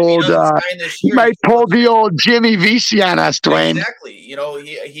pull the old Jimmy VC on us, Dwayne. Exactly.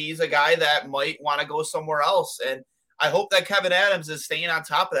 He's a guy that might want to go somewhere else, and I hope that Kevin Adams is staying on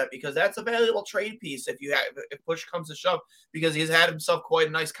top of that because that's a valuable trade piece if push comes to shove. Because he's had himself quite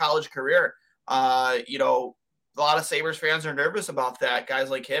a nice college career. A lot of Sabres fans are nervous about that. Guys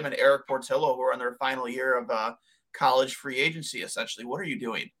like him and Eric Portillo, who are in their final year of college free agency, essentially. What are you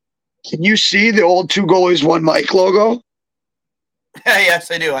doing? Can you see the old 2 goalies 1 mic logo? Yes,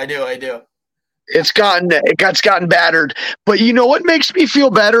 I do. It's gotten battered. But you know what makes me feel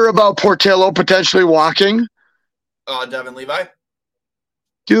better about Portillo potentially walking? Devin Levi.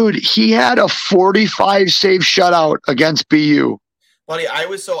 Dude, he had a 45 save shutout against BU. Buddy, I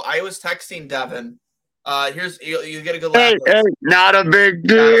was texting Devin. You get a good laugh. Hey, not a big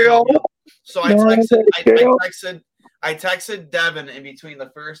deal. So I texted Devin in between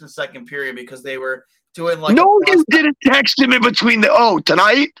the first and second period because they were doing you didn't text him in between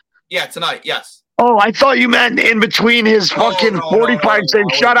tonight? Yeah, tonight, yes. Oh, I thought you meant in between his 45 save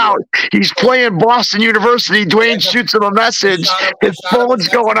shutout. He's playing Boston University. Dwayne shoots him a message. His phone's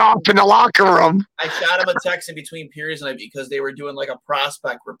going off in the locker room. I shot him a text in between periods because they were doing a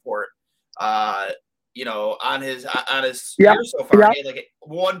prospect report. On his year so far. He had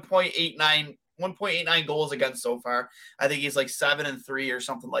 1.89 goals against so far. I think he's 7-3 or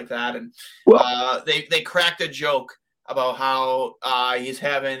something like that. And they cracked a joke about how he's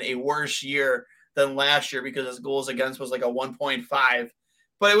having a worse year than last year because his goals against was a 1.5.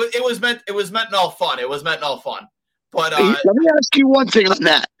 But it was meant in all fun. It was meant in all fun. But let me ask you one thing on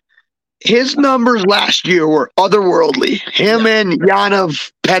that. His numbers last year were otherworldly. Him and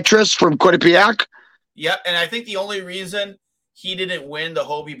Yanov Petrus from Quinnipiac. Yep, and I think the only reason he didn't win the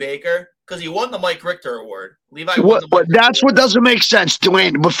Hobey Baker because he won the Mike Richter Award. Levi won the Mike Richter Award. What doesn't make sense,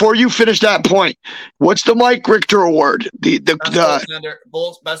 Dwayne. Before you finish that point, what's the Mike Richter Award? Best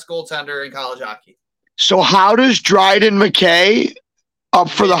goaltender in college hockey. So how does Dryden McKay up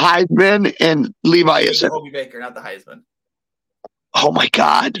for the Heisman and Levi isn't? Hobey Baker, not the Heisman. Oh my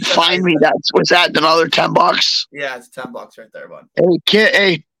God! Find me that. Was that another $10? Yeah, it's $10 right there, bud.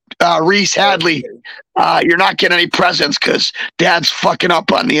 Hey, Reese Hadley, you're not getting any presents because Dad's fucking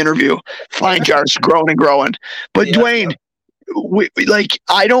up on the interview. Fine Jar's growing. But yeah, Dwayne,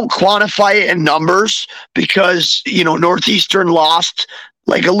 I don't quantify it in numbers because Northeastern lost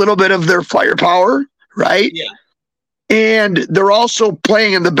a little bit of their firepower, right? Yeah. And they're also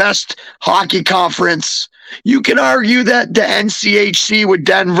playing in the best hockey conference You can argue that the NCHC with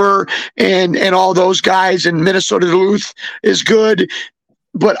Denver and all those guys and Minnesota Duluth is good,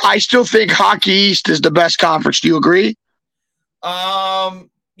 but I still think Hockey East is the best conference. Do you agree?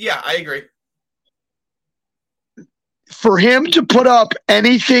 Yeah, I agree. For him to put up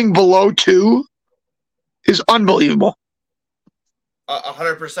anything below 2 is unbelievable.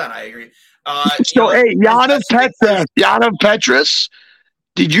 100%, I agree. Hey, Yanov Petrus,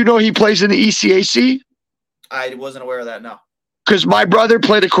 did you know he plays in the ECAC? I wasn't aware of that, no. Because my brother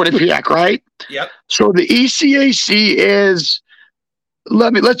played at Quinnipiac, right? Yep. So the ECAC is,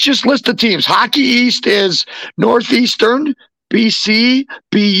 let's just list the teams. Hockey East is Northeastern, BC,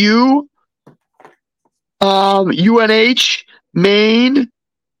 BU, UNH, Maine,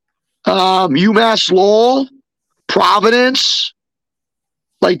 UMass Lowell, Providence.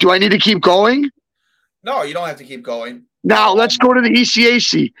 Like, do I need to keep going? No, you don't have to keep going. Now, let's go to the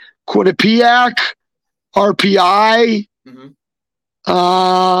ECAC. Quinnipiac, RPI,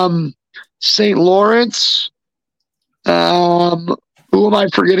 St. Lawrence. Who am I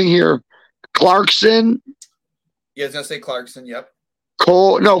forgetting here? Clarkson. Yeah, I was going to say Clarkson, yep.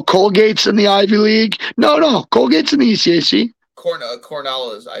 Colgate's in the Ivy League. No, Colgate's in the ECAC.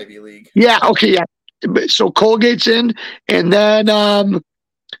 Cornell is Ivy League. Yeah, okay, yeah. So Colgate's in, and then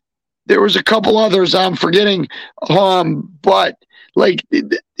there was a couple others I'm forgetting. But like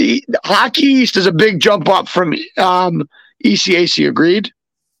the Hockey East is a big jump up from ECAC, agreed?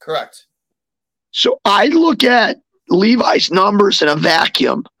 Correct. So I look at Levi's numbers in a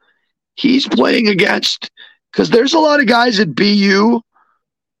vacuum. He's playing against, because there's a lot of guys at BU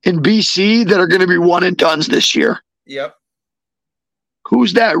and BC that are going to be one and dones this year. Yep.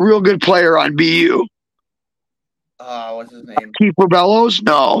 Who's that real good player on BU? What's his name? Kiefer Bellows?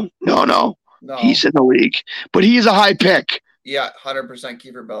 No. He's in the league, but he's a high pick. Yeah, 100%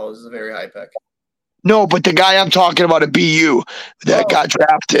 Kiefer Bellows is a very high pick. No, but the guy I'm talking about at BU that got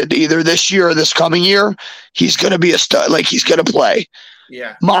drafted either this year or this coming year, he's going to be a stud. Like, he's going to play.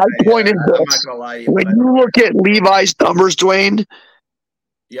 Yeah. My point is this. I'm not going to lie to you. When you look at Levi's numbers, Dwayne,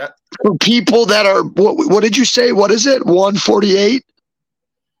 for people that are, what did you say? What is it? 148?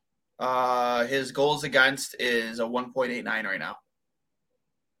 His goals against is a 1.89 right now.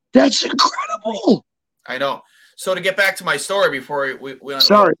 That's incredible. I know. So to get back to my story before we went.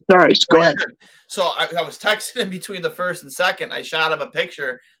 Sorry. Go ahead. So I was texting him between the first and second. I shot him a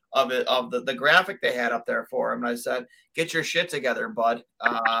picture of the graphic they had up there for him. And I said, "Get your shit together, bud."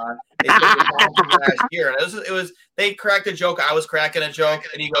 They said last year, and it was they cracked a joke. I was cracking a joke,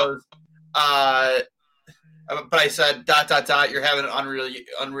 and he goes, but I said, ... You're having an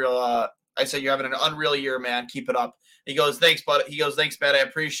unreal. I said, you're having an unreal year, man. Keep it up. He goes, thanks, bud. He goes, thanks, man. I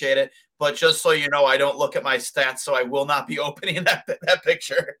appreciate it. But just so you know, I don't look at my stats, so I will not be opening that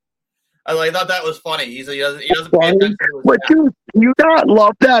picture. I thought that was funny. He doesn't pay attention to his But you not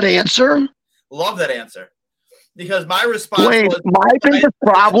love that answer? Love that answer. Because my response was my biggest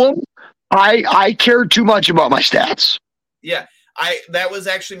problem, I care too much about my stats. Yeah. That was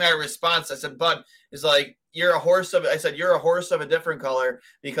actually my response. I said, bud, is like, you're a horse of a different color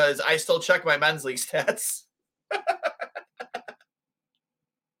because I still check my men's league stats. I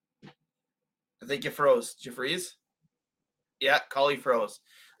think you froze. Did you freeze? Yeah, Cully froze.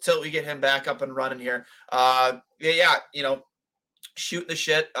 Until we get him back up and running here. Shoot the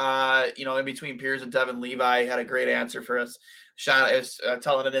shit. In between Piers and Devin Levi had a great answer for us. Sean is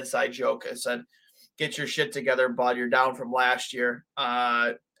telling an inside joke. I said, "Get your shit together, bud. You're down from last year."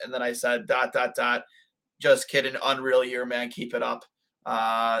 And then I said, ... Just kidding. Unreal year, man. Keep it up.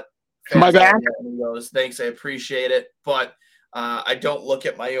 My back. And he goes, thanks. I appreciate it. But I don't look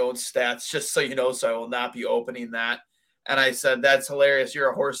at my own stats, just so you know, so I will not be opening that. And I said, that's hilarious.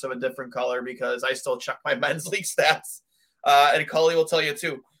 You're a horse of a different color because I still check my men's league stats. And Cully will tell you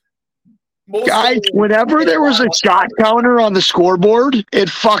too. Guys, whenever there was a shot counter on the scoreboard,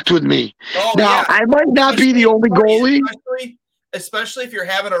 it fucked with me. I might not be the only goalie. Especially if you're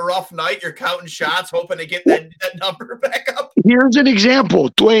having a rough night, you're counting shots, hoping to get that number back up. Here's an example.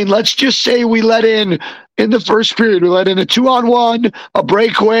 Dwayne, let's just say we let in the first period, we let in a 2-on-1, a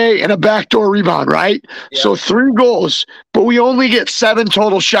breakaway, and a backdoor rebound, right? Yeah. So 3 goals, but we only get 7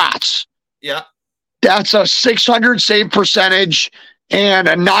 total shots. Yeah. That's a 600 save percentage and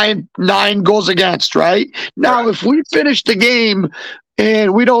a 9 goals against, right? Now, if we finish the game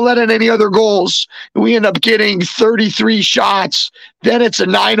and we don't let in any other goals, and we end up getting 33 shots, then it's a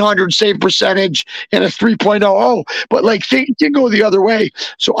 900 save percentage and a 3.00. But like things can go the other way.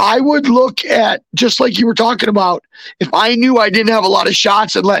 So I would look at, just like you were talking about, if I knew I didn't have a lot of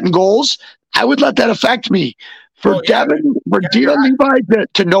shots and letting goals, I would let that affect me. For Devin Levi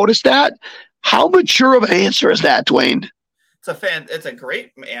to notice that, How mature of an answer is that, Dwayne? It's a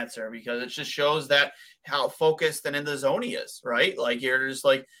great answer because it just shows that how focused and in the zone he is, right? Like you're just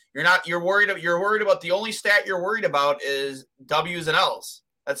like you're worried about the only stat you're worried about is W's and L's.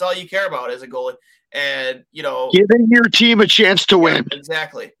 That's all you care about as a goalie. And giving your team a chance to win.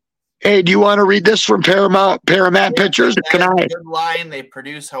 Exactly. Hey, do you want to read this from Paramount Pictures? Can I? Good line they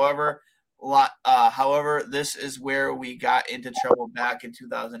produce, however, this is where we got into trouble back in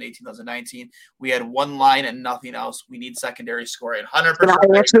 2018, 2019. We had one line and nothing else. We need secondary scoring. 100%. Can I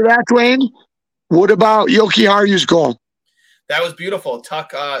answer that, Dwayne? What about Jokiharju's goal? That was beautiful.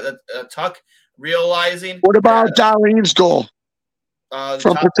 Tuck realizing. What about Dahlin's goal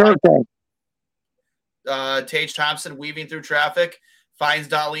from Paterno? Tage Thompson weaving through traffic, finds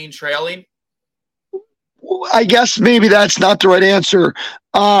Dahlin trailing. I guess maybe that's not the right answer.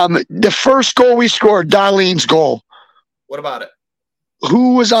 The first goal we scored, Dahlin's goal. What about it?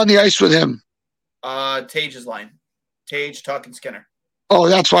 Who was on the ice with him? Tage's line. Tage, Tuck, and Skinner. Oh,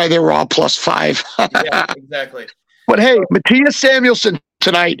 that's why they were all +5. Yeah, exactly. But hey, Mattias Samuelsson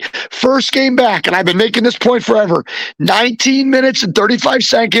tonight, first game back, and I've been making this point forever. 19 minutes and 35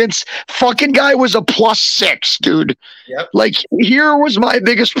 seconds. Fucking guy was a +6, dude. Yep. Like, here was my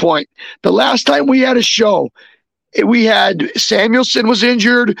biggest point. The last time we had a show, we had Samuelsson was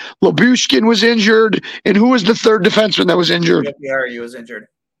injured, Lyubushkin was injured, and who was the third defenseman that was injured? Jokiharju was injured.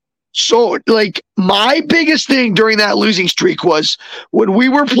 So, like, my biggest thing during that losing streak was when we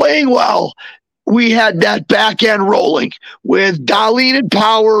were playing well, we had that back end rolling with Dahlin and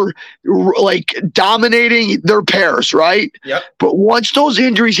Power, like, dominating their pairs, right? Yep. But once those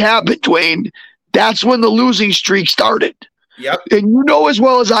injuries happened, Dwayne, that's when the losing streak started. Yep. And you know as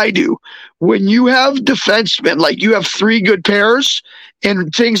well as I do, when you have defensemen, like you have 3 good pairs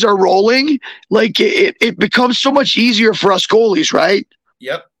and things are rolling, like it becomes so much easier for us goalies, right?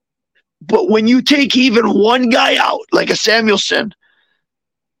 Yep. But when you take even one guy out, like a Samuelsson,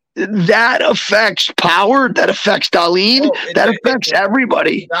 that affects Power, that affects Dahlin, that affects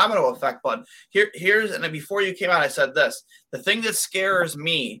everybody. Domino effect, bud. Here's, and before you came out, I said this. The thing that scares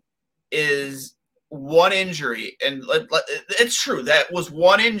me is one injury, and it's true that was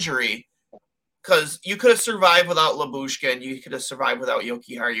one injury, because you could have survived without Lyubushkin, you could have survived without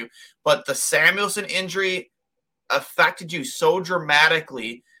Jokiharju, but the Samuelsson injury affected you so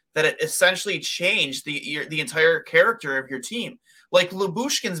dramatically that it essentially changed the entire character of your team. Like,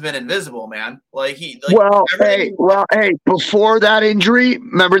 Lyubushkin's been invisible, man. Before that injury,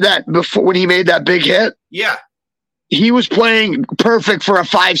 remember that before when he made that big hit? Yeah. He was playing perfect for a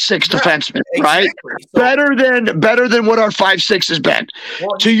 5'6" defenseman, right? So, better than what our 5'6" has been.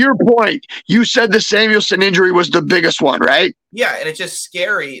 Well, to your point, you said the Samuelsson injury was the biggest one, right? Yeah, and it's just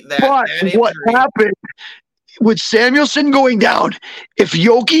scary that. But that what happened with Samuelsson going down? If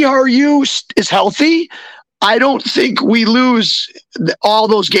Jokiharju is healthy, I don't think we lose all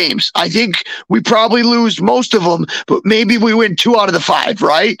those games. I think we probably lose most of them, but maybe we win 2 out of the 5,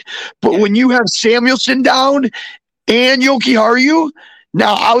 right? But when you have Samuelsson down and Jokiharju,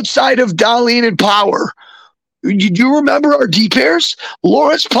 now outside of Dahlin and Power, do you remember our D pairs?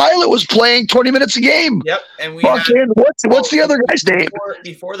 Lawrence Pilot was playing 20 minutes a game. Yep, and what's the other guy's name?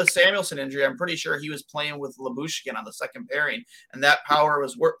 Before the Samuelsson injury, I'm pretty sure he was playing with Lyubushkin on the second pairing, and that Power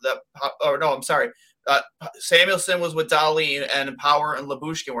was Samuelsson was with Dahlin, and Power and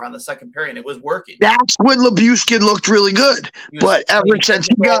Lyubushkin were on the second pairing. It was working. That's when Lyubushkin looked really good. But ever since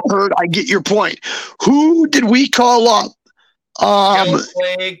he got hurt, I get your point. Who did we call up?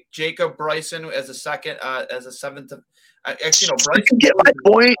 Jacob Bryson as a second, as a seventh. Bryson. Get my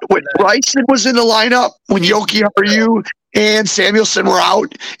point. When Bryson was in the lineup, when Jokiharju and Samuelsson were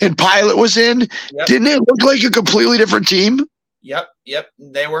out, and Pilot was in, didn't it look like a completely different team? Yep.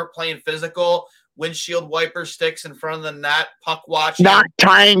 They weren't playing physical. Windshield wiper sticks in front of the net, puck watching. Not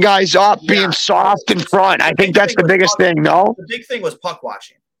tying guys up, being soft in front. I think that's the biggest thing, no? The big thing was puck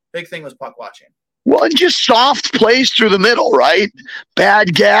watching. Well, and just soft plays through the middle, right?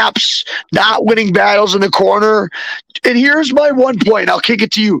 Bad gaps, not winning battles in the corner. And here's my one point. I'll kick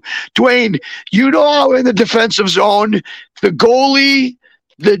it to you. Dwayne, you know how in the defensive zone, the goalie,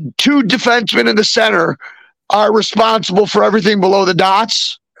 the 2 defensemen in the center are responsible for everything below the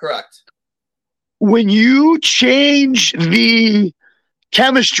dots? Correct. When you change the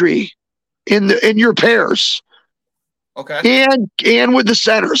chemistry in your pairs, okay, and with the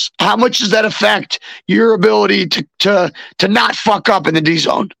centers, how much does that affect your ability to not fuck up in the D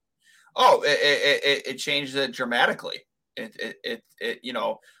zone? Oh, it changes it dramatically. It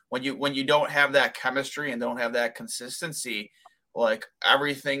when you don't have that chemistry and don't have that consistency, like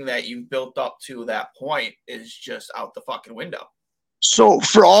everything that you've built up to that point is just out the fucking window. So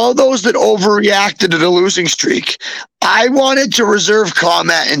for all those that overreacted to the losing streak, I wanted to reserve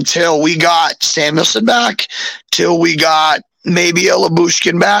comment until we got Samuelson back, till we got maybe a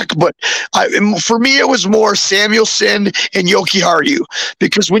Labushkin back. But for me, it was more Samuelson and Yoki Hardy,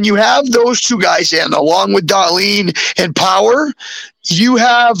 because when you have those two guys in, along with Dahlin and Power, you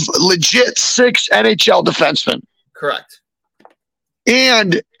have legit 6 NHL defensemen. Correct.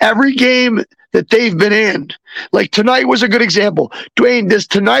 And every game that they've been in, like tonight was a good example. Dwayne, does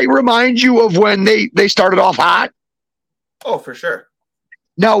tonight remind you of when they started off hot? Oh, for sure.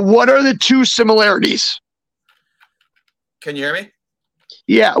 Now, what are the two similarities? Can you hear me?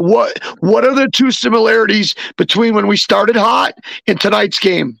 Yeah, what are the two similarities between when we started hot and tonight's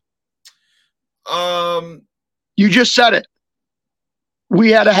game? You just said it. We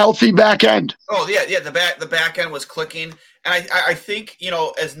had a healthy back end. Oh yeah. The back end was clicking, and I think, you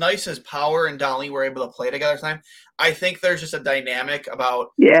know, as nice as Power and Dahlin were able to play together time, I think there's just a dynamic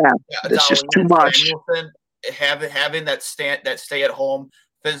about it's just too much. Having that stay at home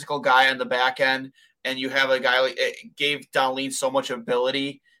physical guy on the back end, and you have a guy like it gave Dahlin so much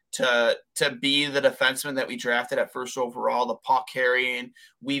ability to be the defenseman that we drafted at first overall, the puck carrying,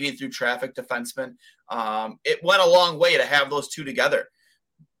 weaving through traffic defenseman. It went a long way to have those two together.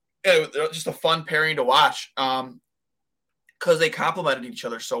 It was just a fun pairing to watch because they complemented each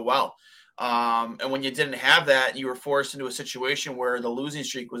other so well. And when you didn't have that, you were forced into a situation where the losing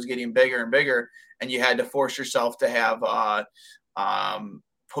streak was getting bigger and bigger, and you had to force yourself to have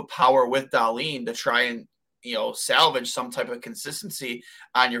put Power with Dahlin to try and, you know, salvage some type of consistency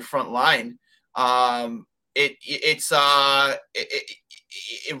on your front line. It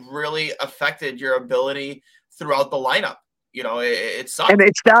really affected your ability throughout the lineup. You know, it sucks. And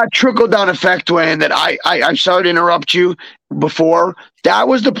it's that trickle-down effect, Dwayne, that I'm sorry to interrupt you before. That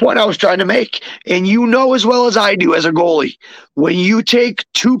was the point I was trying to make. And you know as well as I do as a goalie, when you take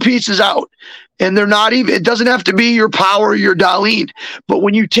two pieces out, and they're not even, it doesn't have to be your Power or your Dahlin, but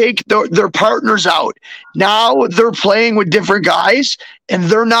when you take their partners out, now they're playing with different guys, and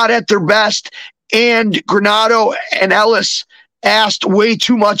they're not at their best. And Granato and Ellis asked way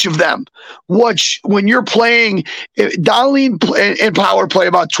too much of them, which when you're playing, Dahlin and Power play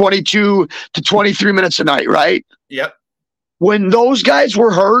about 22 to 23 minutes a night, right? Yep. When those guys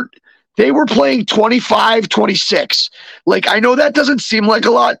were hurt, they were playing 25, 26. Like, I know that doesn't seem like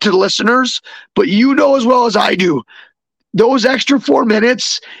a lot to the listeners, but you know as well as I do, those extra 4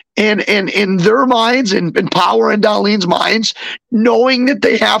 minutes and in their minds and Power and Dahlin's minds, knowing that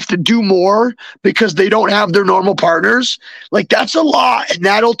they have to do more because they don't have their normal partners, like that's a lot, and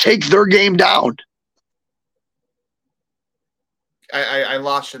that'll take their game down. I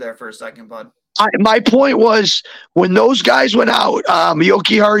lost you there for a second, bud. My point was, when those guys went out,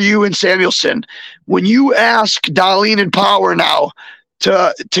 Yoki Hardy and Samuelson, when you ask Dahlin and Power now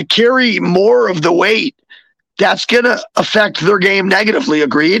to carry more of the weight, that's going to affect their game negatively.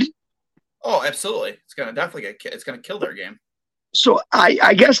 Agreed? Oh, absolutely. It's going to definitely it's going to kill their game. So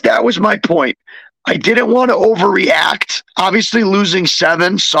I guess that was my point. I didn't want to overreact. Obviously, losing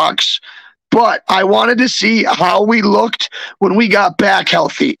 7 sucks, but I wanted to see how we looked when we got back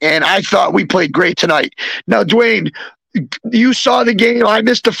healthy, and I thought we played great tonight. Now, Dwayne, you saw the game. I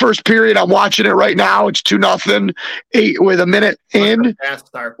missed the first period. I'm watching it right now. It's 2-0, 8 with a minute in.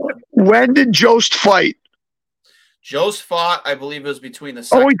 When did Jost fight? Jost fought, I believe it was between the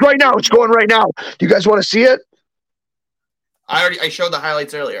second. Oh, right now. It's going right now. Do you guys want to see it? I showed the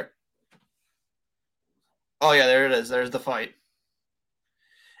highlights earlier. Oh yeah, there it is. There's the fight.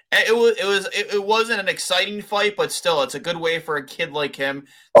 And it wasn't an exciting fight, but still, it's a good way for a kid like him.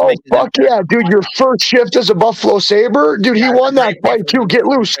 Oh fuck yeah, dude! Your first shift as a Buffalo Sabre, dude. He won that fight too. Get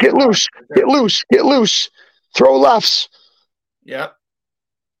loose, get loose, get loose, get loose. Throw lefts. Yep.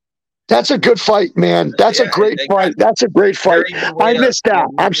 That's a good fight, man. That's a great fight. That's a great fight. I missed that.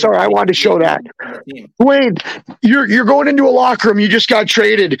 I'm sorry. I wanted to show that. Wayne, you're going into a locker room. You just got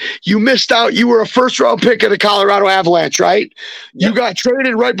traded. You missed out. You were a first-round pick of the Colorado Avalanche, right? Yep. You got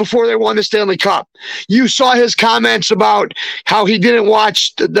traded right before they won the Stanley Cup. You saw his comments about how he didn't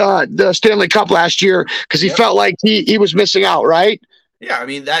watch the Stanley Cup last year because he felt like he was missing out, right? Yeah, I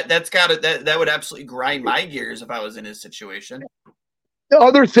mean that would absolutely grind my gears if I was in his situation. The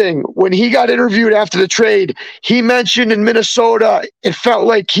other thing, when he got interviewed after the trade, he mentioned in Minnesota, it felt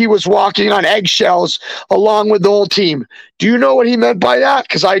like he was walking on eggshells along with the whole team. Do you know what he meant by that?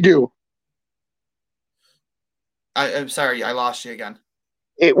 Because I do. I'm sorry, I lost you again.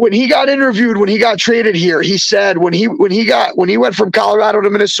 When he got interviewed, when he got traded here, he said when he went from Colorado to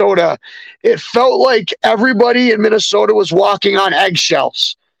Minnesota, it felt like everybody in Minnesota was walking on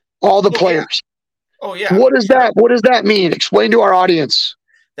eggshells. All the players. Oh yeah. What does that mean? Explain to our audience.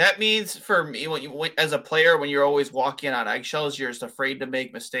 That means for me, as a player, when you're always walking on eggshells, you're just afraid to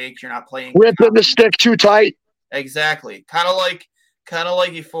make mistakes. You're not playing. Ripping the stick too tight. Exactly. Kind of like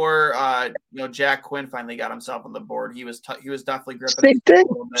before, Jack Quinn finally got himself on the board. He was definitely gripping.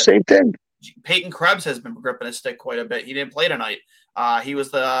 Same thing. Peyton Krebs has been gripping his stick quite a bit. He didn't play tonight. He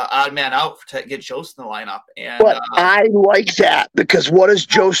was the odd man out to get Jost in the lineup. But I like that because what does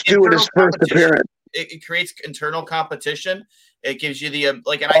Jost do in his first appearance? It creates internal competition. It gives you the and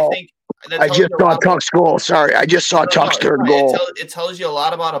I think I just saw Tuck's goal. Sorry, I just saw Tuck's third goal. It tells you a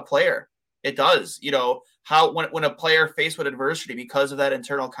lot about a player. It does. How when a player faced with adversity because of that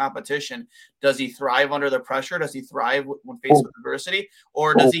internal competition, does he thrive under the pressure? Does he thrive when faced with adversity,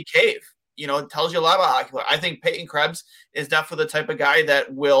 or does he cave? It tells you a lot about hockey. I think Peyton Krebs is definitely the type of guy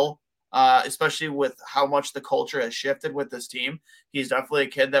that will, especially with how much the culture has shifted with this team. He's definitely a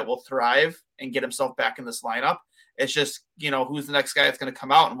kid that will thrive and get himself back in this lineup. It's just, who's the next guy that's going to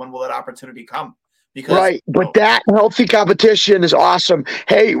come out and when will that opportunity come? Because, but that healthy competition is awesome.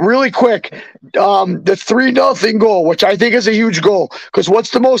 Hey, really quick, the 3-0 goal, which I think is a huge goal, because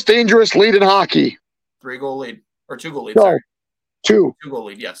what's the most dangerous lead in hockey? 3-goal lead or 2-goal lead? No, sorry. 2-goal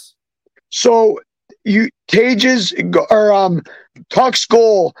lead, yes. So Tuck's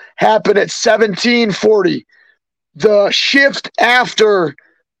goal happened at 17:40. The shift after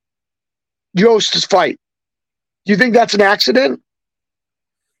Jost's fight. Do you think that's an accident?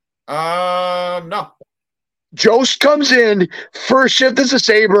 No. Jost comes in, first shift as a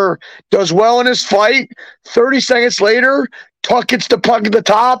Sabre, does well in his fight. 30 seconds later, Tuck gets the puck at the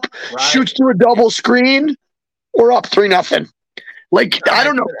top, shoots through a double screen. We're up 3-0. I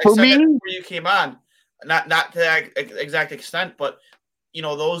don't know. For me, before you came on, not to that exact extent, but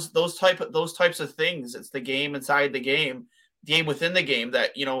those types of things. It's the game inside the game within the game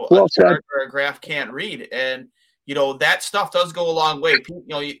that a chart or a graph can't read, and that stuff does go a long way.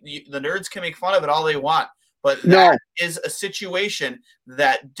 The nerds can make fun of it all they want, but that is a situation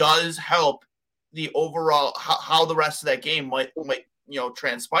that does help the overall how the rest of that game might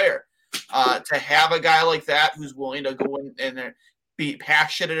transpire. To have a guy like that who's willing to go in there, be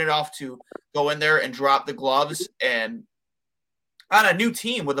passionate enough to go in there and drop the gloves and on a new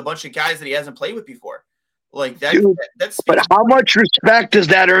team with a bunch of guys that he hasn't played with before. That's but how much respect does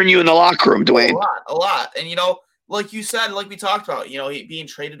that earn you in the locker room, Dwayne? A lot. And like you said, like we talked about, he being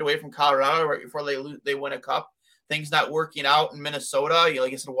traded away from Colorado right before they win a cup, things not working out in Minnesota,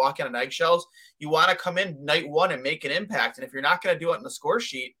 like I said, walking on eggshells. You want to come in night one and make an impact. And if you're not going to do it in the score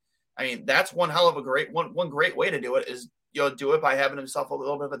sheet, I mean, that's one hell of a great one great way to do it is do it by having himself a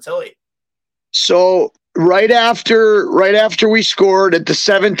little bit of a tilly. So right after we scored at the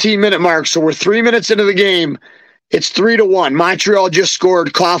 17-minute mark, so we're 3 minutes into the game, it's 3-1. Montreal just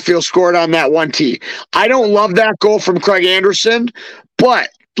scored. Caulfield scored on that 1T. I don't love that goal from Craig Anderson, but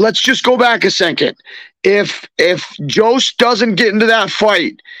let's just go back a second. If Jost doesn't get into that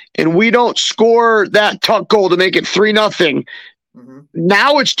fight and we don't score that Tuck goal to make it 3-0,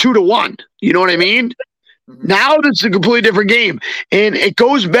 now it's 2-1. You know what I mean? Now this is a completely different game. And it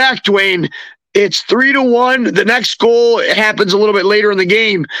goes back, Dwayne. It's 3-1. The next goal happens a little bit later in the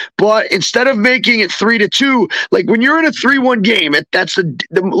game, but instead of making it 3-2, like when you're in a 3-1 game, that's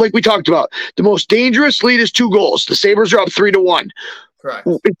the like we talked about. The most dangerous lead is 2 goals. The Sabres are up 3-1. Correct.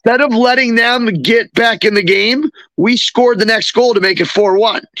 Instead of letting them get back in the game, we scored the next goal to make it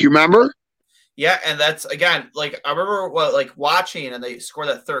 4-1. Do you remember? Yeah, and that's again I remember watching and they scored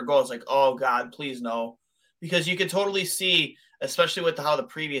that third goal. It's like, oh God, please no, because you can totally see. Especially with how the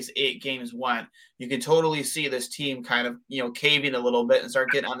previous 8 games went, you can totally see this team kind of, caving a little bit and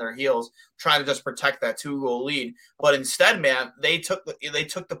start getting on their heels, trying to just protect that 2-goal lead. But instead, man, they took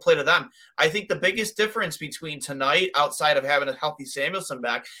the play to them. I think the biggest difference between tonight, outside of having a healthy Samuelson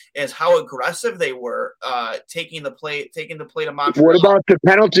back, is how aggressive they were taking the play to Montreal. What about the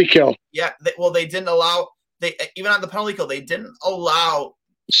penalty kill? Yeah, they didn't allow. Even on the penalty kill, they didn't allow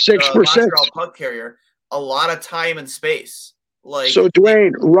 6%. Montreal puck carrier a lot of time and space. So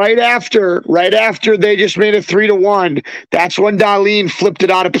Dwayne, right after they just made it 3-1, that's when Dahlin flipped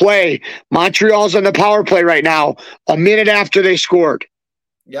it out of play. Montreal's on the power play right now, a minute after they scored.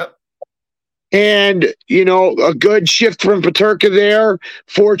 Yep. And, a good shift from Peterka there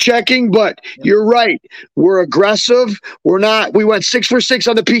for checking, but you're right. We're aggressive. We went 6 for 6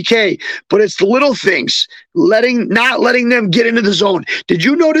 on the PK, but it's the little things, not letting them get into the zone. Did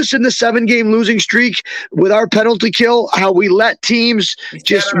you notice in the 7-game losing streak with our penalty kill, how we let teams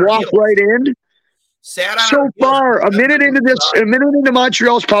just walk right in? So far, a minute into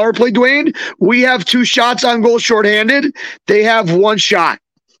Montreal's power play, Dwayne, we have 2 shots on goal shorthanded. They have 1 shot.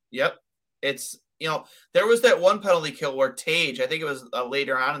 Yep. It's, there was that one penalty kill where Tage, I think it was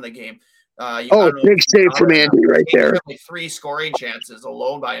later on in the game. Big save from Andy right there. Like 3 scoring chances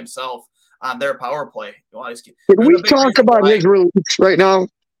alone by himself on their power play. Can we talk about his release right now?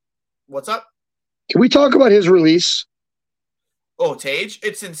 What's up? Can we talk about his release? Oh, Tage,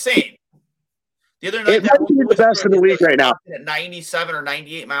 it's insane. The other It night, might be the best in the league right now. At 97 or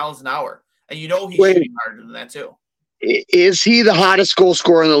 98 miles an hour, and he's shooting harder than that too. Is he the hottest goal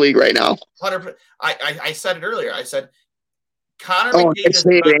scorer in the league right now? 100%. I said it earlier. I said Connor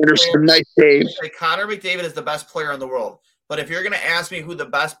McDavid. Nice save. Connor McDavid is the best player in the world. But if you're going to ask me who the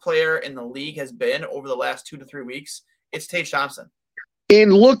best player in the league has been over the last 2 to 3 weeks, it's Tage Thompson.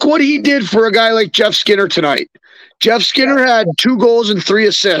 And look what he did for a guy like Jeff Skinner tonight. Jeff Skinner had 2 goals and 3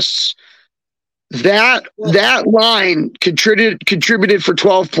 assists. That line contributed for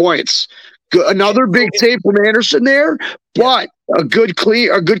 12 points. Another big save from Anderson there, but a good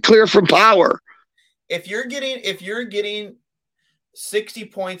clear from Power. If you're getting 60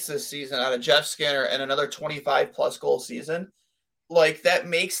 points this season out of Jeff Skinner and another 25 plus goal season, like that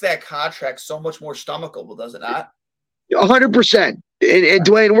makes that contract so much more stomachable, does it not? 100%. And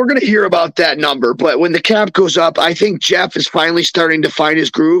Dwayne, we're going to hear about that number, but when the cap goes up, I think Jeff is finally starting to find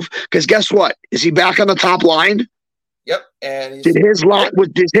his groove. Because guess what? Is he back on the top line? Yep. And did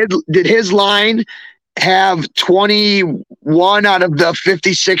his line have 21 out of the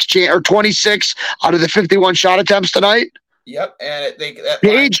 56 or 26 out of the 51 shot attempts tonight? Yep. And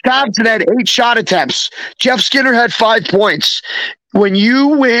Tage Thompson had 8 shot attempts. Jeff Skinner had 5 points. When you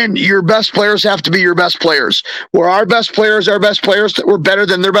win, your best players have to be your best players. Were our best players that were better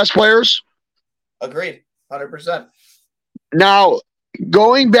than their best players? Agreed. 100%. Now,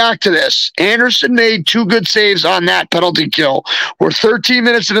 going back to this, Anderson made 2 good saves on that penalty kill. We're 13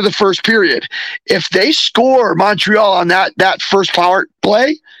 minutes into the first period. If they score Montreal on that first power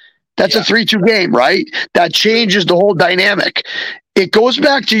play, that's a 3-2 game, right? That changes the whole dynamic. It goes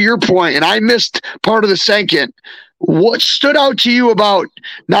back to your point, and I missed part of the second. What stood out to you about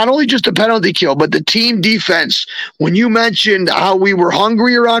not only just the penalty kill, but the team defense? When you mentioned how we were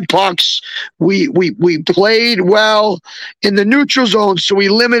hungrier on pucks, we played well in the neutral zone, so we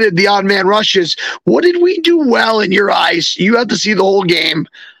limited the odd man rushes. What did we do well in your eyes? You have to see the whole game.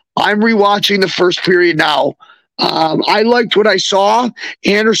 I'm rewatching the first period now. I liked what I saw.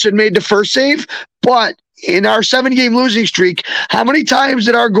 Anderson made the first save, but in our 7-game losing streak, how many times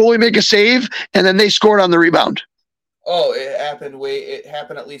did our goalie make a save and then they scored on the rebound? Oh, it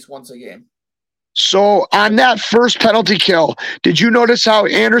happened at least once a game. So on that first penalty kill, did you notice how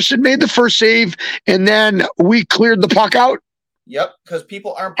Anderson made the first save and then we cleared the puck out? Yep, because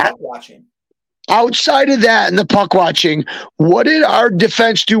people aren't puck watching. Outside of that and the puck watching, what did our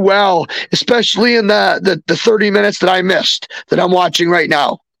defense do well, especially in the 30 minutes that I missed that I'm watching right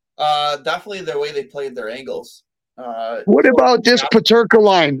now? Definitely the way they played their angles. What about this Peterka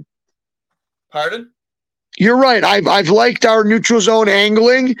line? Pardon? You're right. I've liked our neutral zone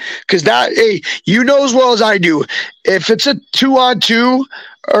angling because you know as well as I do, if it's a 2-on-2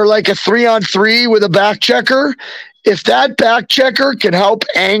 or like a 3-on-3 with a back checker, if that back checker can help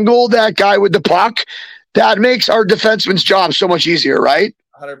angle that guy with the puck, that makes our defenseman's job so much easier, right?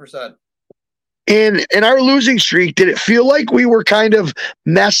 100%. In our losing streak, did it feel like we were kind of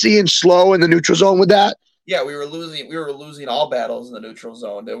messy and slow in the neutral zone with that? Yeah, we were losing all battles in the neutral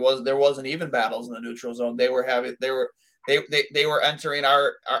zone. There wasn't even battles in the neutral zone. They were entering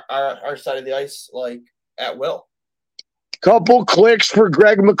our side of the ice like at will. Couple clicks for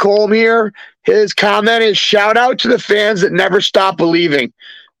Greg McComb here. His comment is shout out to the fans that never stop believing.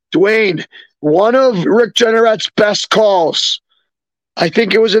 Dwayne, one of Rick Jenneret's best calls. I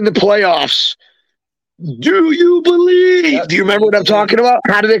think it was in the playoffs. Do you believe? Do you remember what I'm talking about?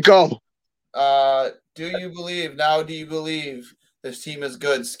 How did it go? Do you believe? Now do you believe? This team is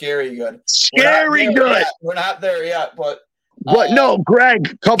good. Scary good. Scary good. We're not there yet, but no,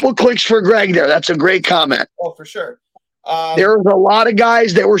 Greg, couple clicks for Greg there. That's a great comment. Oh, for sure. There was a lot of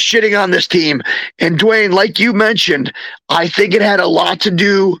guys that were shitting on this team. And Dwayne, like you mentioned, I think it had a lot to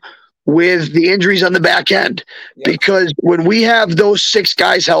do with the injuries on the back end. Yep. Because when we have those 6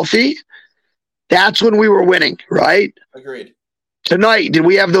 guys healthy, that's when we were winning, right? Agreed. Tonight, did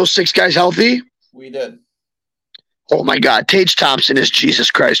we have those 6 guys healthy? We did. Oh my God, Tage Thompson is Jesus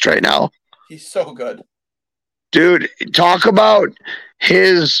Christ right now. He's so good. Dude, talk about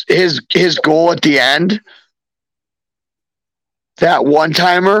his goal at the end. That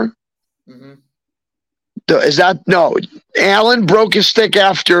one-timer. Mm-hmm. Allen broke his stick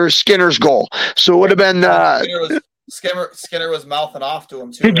after Skinner's goal. So it would have been Skinner was mouthing off to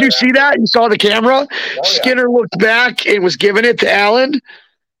him too. Did you see that? You saw the camera? Oh, yeah. Skinner looked back and was giving it to Allen.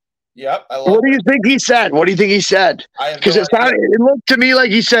 Yep, I love What do you think he said? What do you think he said? I have Because no idea. it looked to me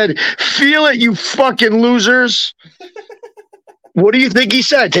like he said, "Feel it, you fucking losers." What do you think he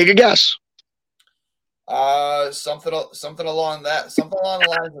said? Take a guess. Something along the lines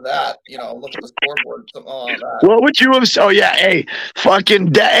of that. Look at the scoreboard. Something along that. What would you have said? Oh yeah, hey,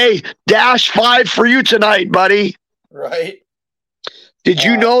 fucking -5 for you tonight, buddy. Right. Did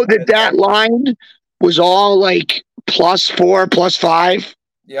you know that line was all like +4, +5?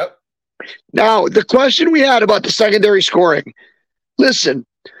 Yep. Now, the question we had about the secondary scoring, listen,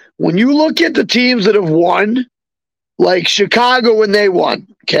 when you look at the teams that have won, like Chicago when they won,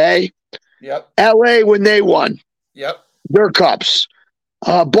 okay? Yep. LA when they won. Yep. Their cups.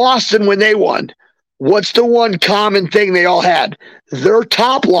 Boston when they won. What's the one common thing they all had? Their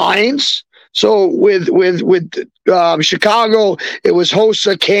top lines. So with Chicago, it was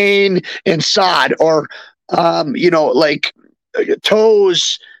Hossa, Kane, and Saad, or like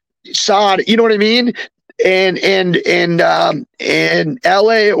Toes, Saad. You know what I mean? And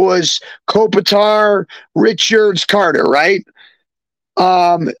LA, it was Kopitar, Richards, Carter, right?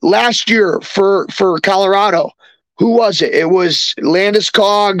 Last year for Colorado, who was it? It was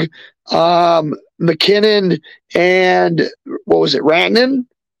Landeskog, McKinnon, and what was it? Rantanen?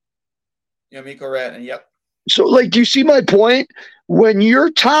 Yeah, Mikko Rantanen. Yep. So, like, do you see my point? When your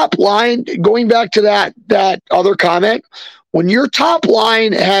top line, going back to that other comment, when your top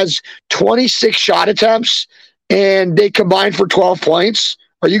line has 26 shot attempts and they combine for 12 points,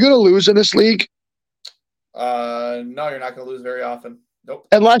 are you going to lose in this league? No, you're not going to lose very often. Nope.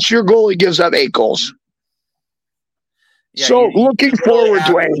 Unless your goalie gives up 8 goals. Yeah, so looking forward,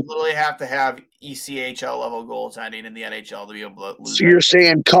 Dwayne. You literally have to have ECHL level goaltending in the NHL to be able to lose. So you're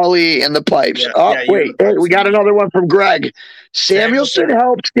saying Cully and the pipes. Wait, we got another one from Greg. Samuelson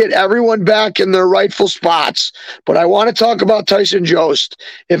helped get everyone back in their rightful spots, but I want to talk about Tyson Jost.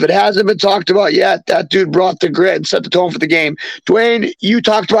 If it hasn't been talked about yet, that dude brought the grit and set the tone for the game. Dwayne, you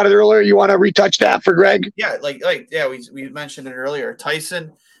talked about it earlier. You want to retouch that for Greg? Yeah, we mentioned it earlier.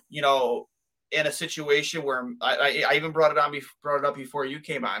 Tyson, in a situation where I even brought it up before you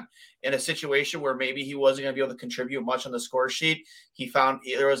came on, in a situation where maybe he wasn't going to be able to contribute much on the score sheet, he found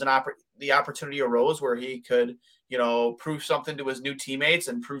there was the opportunity arose where he could, prove something to his new teammates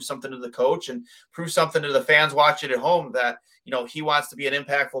and prove something to the coach and prove something to the fans watching at home that, he wants to be an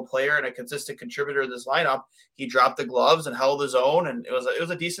impactful player and a consistent contributor in this lineup. He dropped the gloves and held his own, and it was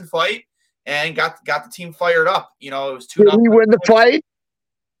a decent fight and got the team fired up. It was 2-0. Did he win the fight?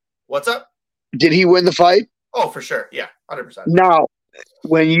 What's up? Did he win the fight? Oh, for sure. Yeah, 100%. Now,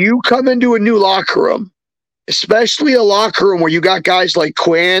 when you come into a new locker room, especially a locker room where you got guys like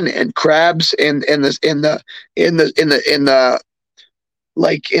Quinn and Krebs in the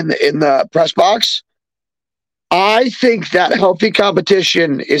press box, I think that healthy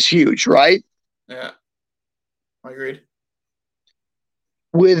competition is huge, right? Yeah, I agreed.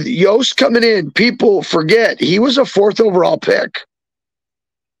 With Yost coming in, people forget he was a 4th overall pick.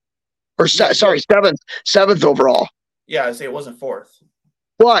 Or seventh overall. Yeah, I say it wasn't 4th.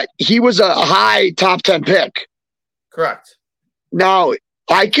 But he was a high top 10 pick. Correct. Now,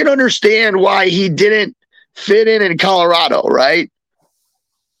 I can understand why he didn't fit in Colorado, right?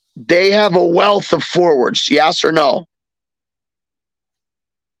 They have a wealth of forwards, yes or no?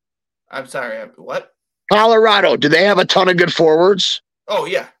 I'm sorry, what? Colorado, do they have a ton of good forwards? Oh,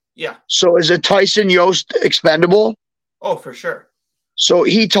 yeah, yeah. So is it Tyson Yost expendable? Oh, for sure. So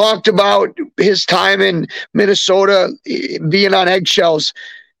he talked about his time in Minnesota being on eggshells,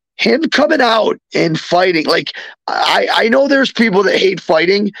 him coming out and fighting. Like, I know there's people that hate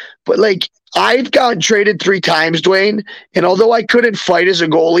fighting, but like, I've gotten traded 3 times, Dwayne. And although I couldn't fight as a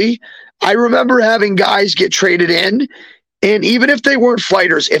goalie, I remember having guys get traded in. And even if they weren't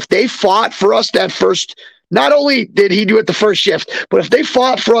fighters, if they fought for us that first, not only did he do it the first shift, but if they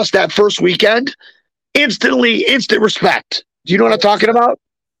fought for us that first weekend, instant respect. Do you know what I'm talking about?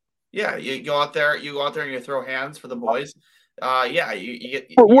 Yeah, you go out there and you throw hands for the boys. Yeah, you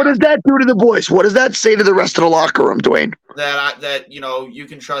get. But what does that do to the boys? What does that say to the rest of the locker room, Dwayne? That you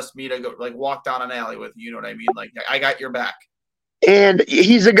can trust me to go walk down an alley with you. You know what I mean? Like, I got your back. And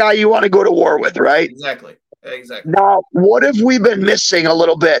he's a guy you want to go to war with, right? Exactly. Now, what have we been missing a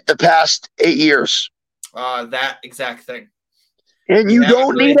little bit the past 8 years? That exact thing. And you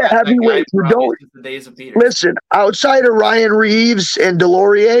don't need a heavyweight. You don't. Listen, outside of Ryan Reeves and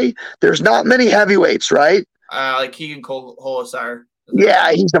Delorier, there's not many heavyweights, right? Like Keegan Colasar.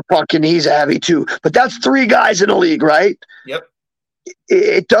 Yeah, he's a heavy too. But that's 3 guys in the league, right? Yep.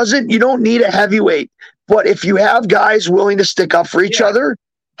 You don't need a heavyweight. But if you have guys willing to stick up for each other,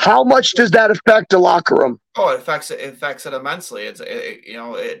 How much does that affect the locker room? Oh, it affects it immensely.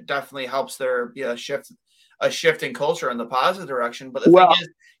 It definitely helps there be a shift in culture in the positive direction. But the thing is,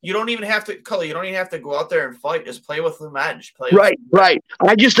 you don't even have to, Cully. You don't even have to go out there and fight. Just play with the edge. Right.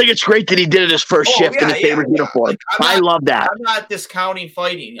 I just think it's great that he did it his first shift in the Sabres uniform. Like, I love that. I'm not discounting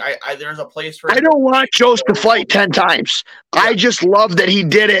fighting. There's a place for. I don't want Jost to fight 10 times. Yeah. I just love that he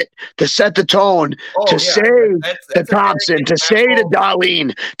did it to set the tone, to say to Thompson, to say to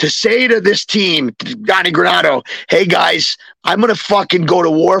Dahlin, to say to this team, Johnny Granato, hey guys, I'm going to fucking go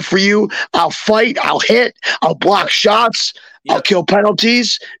to war for you. I'll fight. I'll hit. I'll block shots. Yep. I'll kill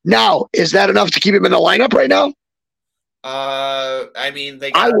penalties. Now, is that enough to keep him in the lineup right now? I mean, they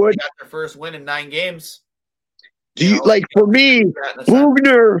got their first win in 9 games. For me,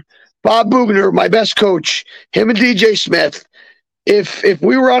 Bob Boughner, my best coach, him and DJ Smith, if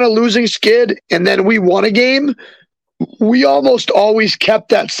we were on a losing skid and then we won a game, we almost always kept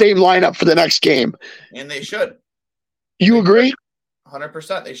that same lineup for the next game. And they should. You agree?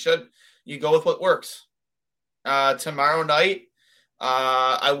 100%. They should. You go with what works. Tomorrow night,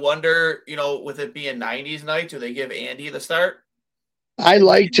 I wonder, with it being 90s night, do they give Andy the start? I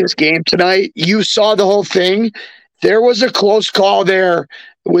liked his game tonight. You saw the whole thing. There was a close call there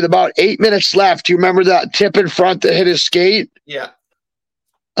with about 8 minutes left. You remember that tip in front that hit his skate? Yeah.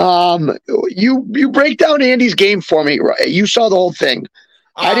 You break down Andy's game for me. Right? You saw the whole thing.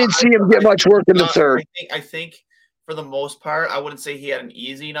 I didn't see him get much work in the third. I think for the most part, I wouldn't say he had an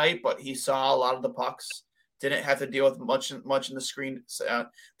easy night, but he saw a lot of the pucks. Didn't have to deal with much in the screen.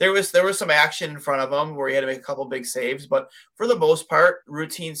 There was some action in front of him where he had to make a couple big saves, but for the most part,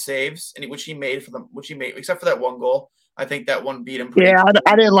 routine saves, and which he made except for that one goal. I think that one beat him. Yeah,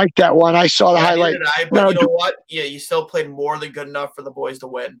 I didn't like that one. I saw the highlight. But you know what? Yeah, you still played more than good enough for the boys to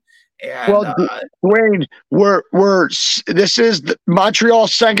win. And, Dwayne, this is the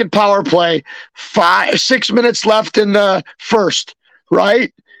Montreal's second power play. 6 minutes left in the first,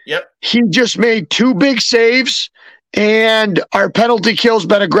 right? Yep. He just made 2 big saves, and our penalty kill's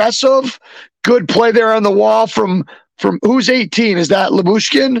been aggressive. Good play there on the wall from who's 18? Is that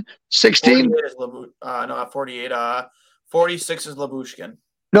Lyubushkin? 16? No, not 48. 46 is Lyubushkin.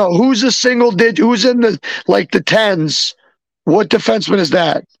 No, who's a single digit? Who's in the tens? What defenseman is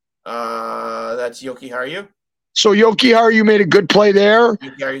that? That's Jokiharju. So Jokiharju made a good play there.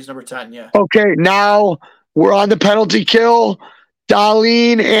 Jokiharju's number 10, yeah. Okay, now we're on the penalty kill.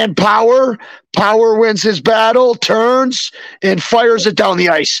 Dahlin and Power. Power wins his battle, turns, and fires it down the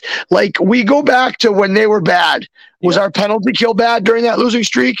ice. Like, we go back to when they were bad. Was our penalty kill bad during that losing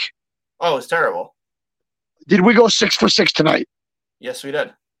streak? Oh, it's terrible. Did we go 6 for 6 tonight? Yes, we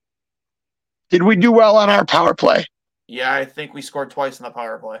did. Did we do well on our power play? Yeah, I think we scored twice in the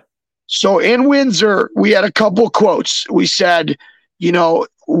power play. So in Windsor, we had a couple quotes. We said,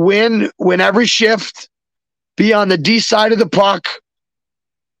 win every shift, be on the D side of the puck.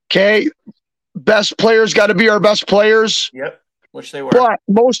 Okay. Best players got to be our best players. Yep. Which they were. But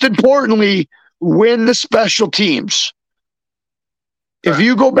most importantly, win the special teams. If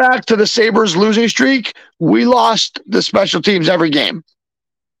you go back to the Sabres losing streak, we lost the special teams every game.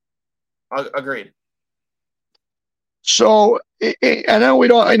 Agreed. So I know we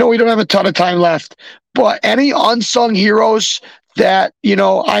don't have a ton of time left, but any unsung heroes that,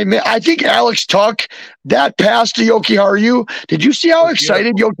 I think Alex Tuch, that pass to Jokiharju, did you see how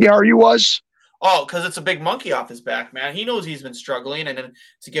excited Jokiharju was? Oh, because it's a big monkey off his back, man. He knows he's been struggling, and then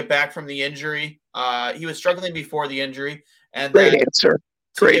to get back from the injury, he was struggling before the injury. And Great answer.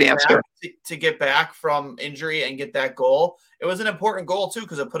 To get back from injury and get that goal, it was an important goal too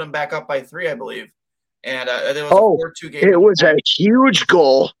because it put him back up by 3, I believe. And it was a 4-2 game. It was a huge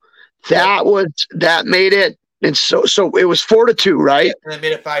goal. That made it. And so it was 4-2, right? Yeah, and it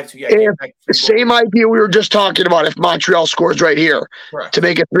made it 5-2. Yeah, the same idea we were just talking about. If Montreal scores right here to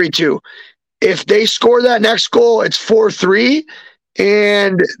make it 3-2, if they score that next goal, it's 4-3,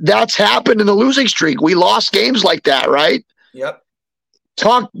 and that's happened in the losing streak. We lost games like that, right? Yep.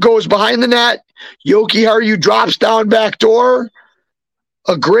 Tuch goes behind the net. Jokiharju drops down back door.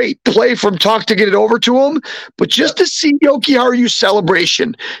 A great play from Tuch to get it over to him. But just to see Jokiharju's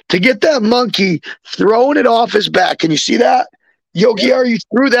celebration, to get that monkey throwing it off his back. Can you see that? Jokiharju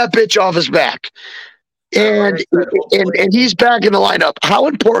threw that bitch off his back. And he's back in the lineup. How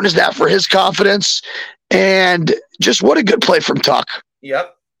important is that for his confidence? And just what a good play from Tuch.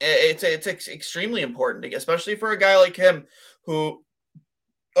 Yep. It's extremely important, especially for a guy like him who,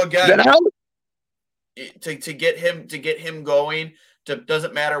 again, to get him going.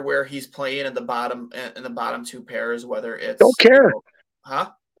 Doesn't matter where he's playing in the bottom 2 pairs, whether it's don't care.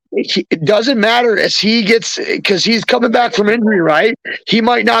 It doesn't matter as he gets, because he's coming back from injury, right? He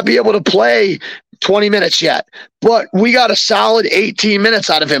might not be able to play 20 minutes yet, but we got a solid 18 minutes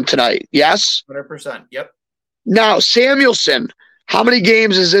out of him tonight. Yes? 100%. Yep. Now, Samuelson, how many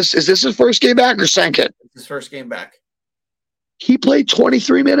games is this? Is this his first game back or second? It's his first game back. He played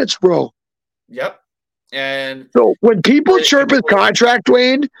 23 minutes, bro. Yep. And so when people chirp his contract,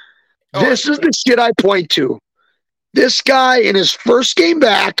 Dwayne, this is the shit I point to. This guy in his first game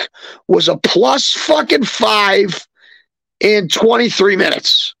back was a plus fucking 5 in 23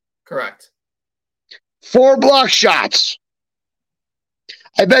 minutes. Correct. 4 block shots.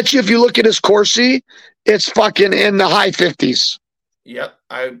 I bet you if you look at his Corsi, it's fucking in the high 50s. Yep.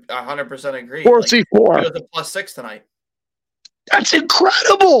 I 100% agree. Corsi 4. He was a plus 6 tonight. That's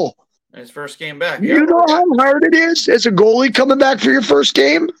incredible. His first game back. You know how hard it is as a goalie coming back for your first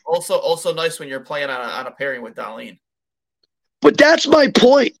game? Also nice when you're playing on a pairing with Dahlin. But that's my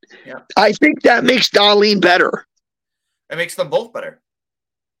point. Yeah. I think that makes Dahlin better. It makes them both better.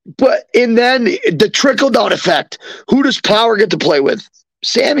 And then the trickle-down effect. Who does Power get to play with?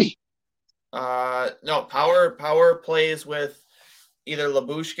 Sammy. No, Power plays with either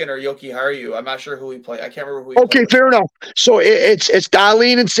Labushkin or Yoki Haru. I'm not sure who he played. I can't remember who he played. Okay, fair enough. So it's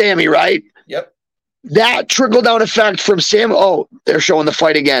Dahlin and Sammy, right? Yep. That trickle-down effect from Sam. Oh, they're showing the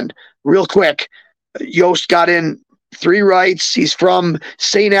fight again. Real quick. Yost got in 3 rights. He's from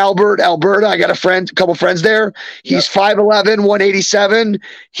St. Albert, Alberta. I got a couple friends there. He's 5'11", 187.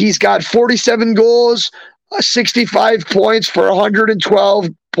 He's got 47 goals, 65 points for 112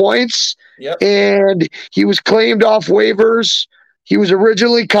 points. Yep. And he was claimed off waivers. He was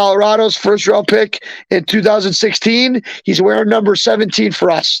originally Colorado's first-round pick in 2016. He's wearing number 17 for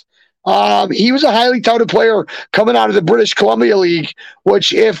us. He was a highly touted player coming out of the British Columbia League,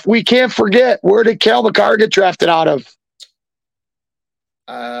 which, if we can't forget, where did Cale Makar get drafted out of?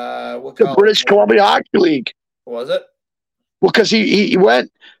 The British Columbia Hockey League. Was it? Well, because he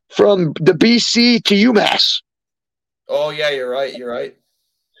went from the BC to UMass. Oh, yeah, you're right.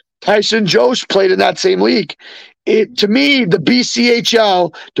 Tyson Jost played in that same league. To me, the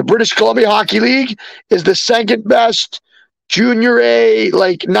BCHL, the British Columbia Hockey League, is the second best Junior A,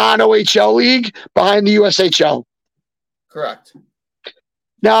 like non-OHL league behind the USHL. Correct.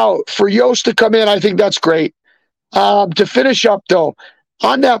 Now, for Yost to come in, I think that's great. To finish up, though,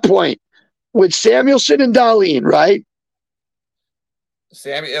 on that point, with Samuelson and Dahlin, right?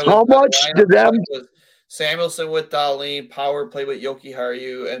 How much did them... Samuelson with Dahlin, Power played with Yoki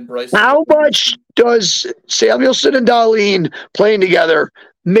Haru, and Bryce. How much does Samuelson and Dahlin playing together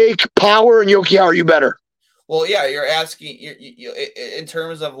make Power and Yoki Haru better? Well, yeah, you're asking you in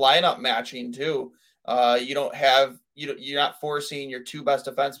terms of lineup matching too. You don't have you're not forcing your 2 best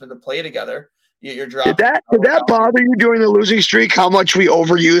defensemen to play together. You're dropping. Did that bother you during the losing streak? How much we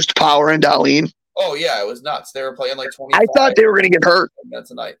overused Power and Dahlin? Oh yeah, it was nuts. They were playing like 20. I thought they were going to get hurt.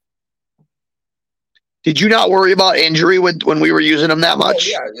 That's a night. Did you not worry about injury when we were using them that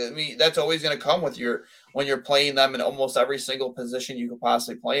much? Oh, yeah, I mean that's always going to come with when you're playing them in almost every single position you could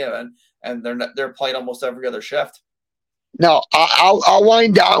possibly play in, and they're playing almost every other shift. Now I'll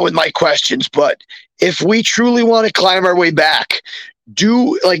wind down with my questions, but if we truly want to climb our way back,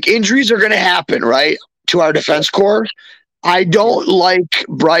 injuries are going to happen, right, to our defense core. I don't like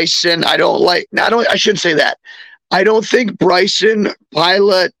Bryson. I shouldn't say that. I don't think Bryson,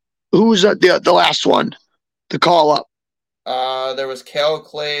 Pilot. Who's the last one? The call up. There was Cal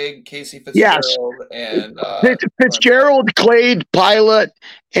Clague, Casey Fitzgerald, and Fitzgerald, Clade, Pilot,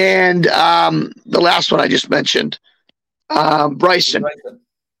 and the last one I just mentioned, Bryson.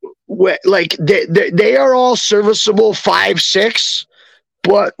 They are all serviceable 5'6",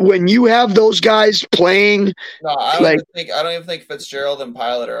 but when you have those guys playing, no, I don't even think Fitzgerald and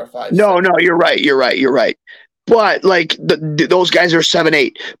Pilot are a 5'6". No, you're right. But those guys are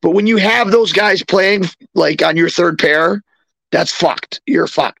 7'8". But when you have those guys playing on your third pair, that's fucked. You're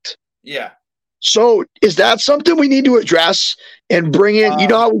fucked. Yeah. So is that something we need to address and bring in? You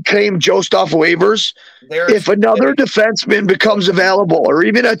know how we claim Jost off waivers? If another defenseman becomes available, or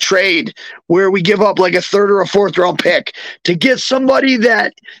even a trade where we give up like a 3rd or a 4th round pick to get somebody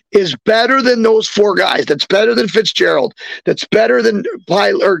that is better than those 4 guys, that's better than Fitzgerald, that's better than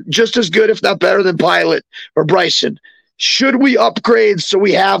Pilot, or just as good, if not better than Pilot or Bryson, should we upgrade so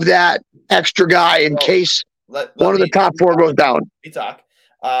we have that extra guy in case one of the top 4 goes down?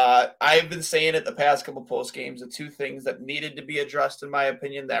 I've been saying it the past couple post games. The 2 things that needed to be addressed, in my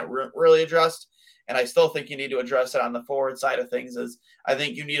opinion, that weren't really addressed, and I still think you need to address it on the forward side of things, is I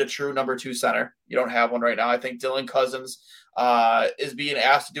think you need a true number 2 center. You don't have one right now. I think Dylan Cousins is being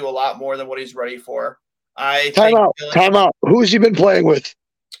asked to do a lot more than what he's ready for. Time out. Who's he been playing with?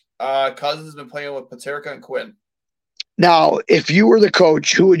 Cousins has been playing with Paterka and Quinn. Now, if you were the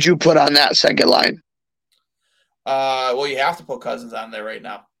coach, who would you put on that second line? Well, you have to put Cousins on there right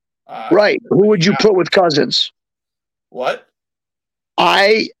now. Right. Who would you put with Cousins? What?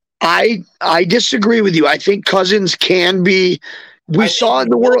 I disagree with you. I think Cousins can be. We saw in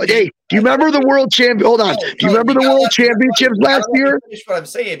the world. Hey, do you remember the world champion? Hold on. Do you remember the world championships last year? Finish what I'm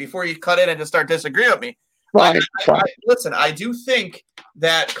saying before you cut in and just start disagreeing with me. Fine. Listen, I do think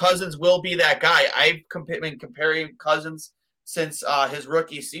that Cousins will be that guy. I've been comparing Cousins since his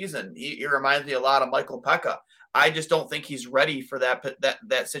rookie season. He reminds me a lot of Michael Pekka. I just don't think he's ready for that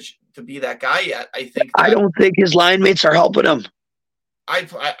to be that guy yet. I don't think his line mates are helping him.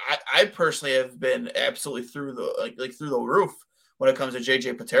 I personally have been absolutely through the through the roof when it comes to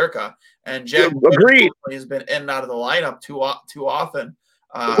JJ Paterka, and Jack agreed has been in and out of the lineup too often.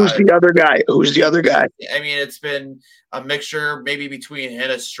 Who's the other guy? I mean, it's been a mixture maybe between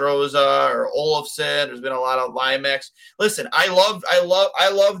Hinostroza or Olofsson. There's been a lot of line mix. Listen, I love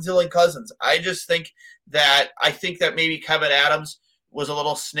Dylan Cousins. I think that maybe Kevin Adams was a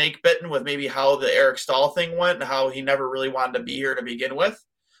little snake bitten with maybe how the Eric Stahl thing went and how he never really wanted to be here to begin with.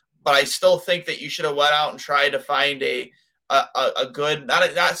 But I still think that you should have went out and tried to find a good,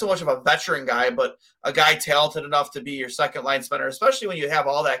 not so much of a veteran guy, but a guy talented enough to be your second line center, especially when you have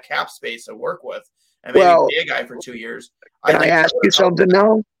all that cap space to work with and maybe be a guy for 2 years. Can I ask you something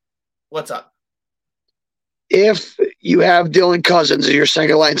now? What's up? If you have Dylan Cousins as your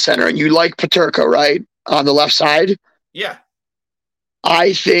second line center and you like Paterka, right, on the left side? Yeah.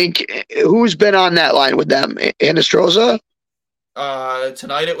 I think who's been on that line with them? Hinostroza?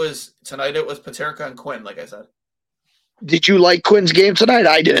 Tonight it was Paterka and Quinn, like I said. Did you like Quinn's game tonight?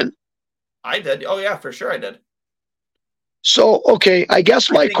 I didn't. I did. Oh yeah, for sure I did. So okay, I guess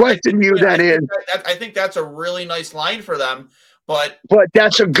my question to you then is I think that's a really nice line for them, but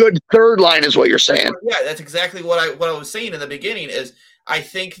that's a good third line, is what you're saying. Yeah, that's exactly what I was saying in the beginning. Is I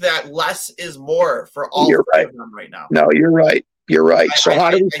think that less is more for all three of them right now. No, you're right. You're right. So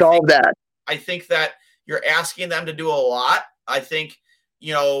how do we solve that? I think that you're asking them to do a lot. I think,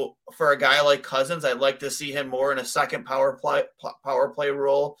 for a guy like Cousins, I'd like to see him more in a second power play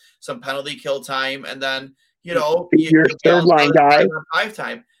role, some penalty kill time, and then your third line guy 5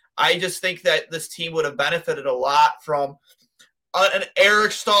 time. I just think that this team would have benefited a lot from an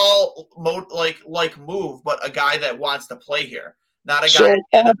Eric Stahl move, but a guy that wants to play here. Not a guy. So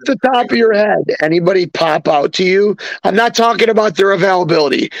off the top of your head, anybody pop out to you? I'm not talking about their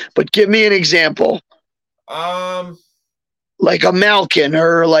availability, but give me an example. Like a Malkin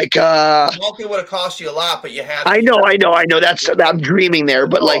or like Malkin would have cost you a lot, but you had. I know. I'm dreaming there,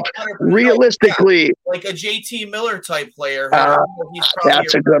 but realistically, like a JT Miller type player.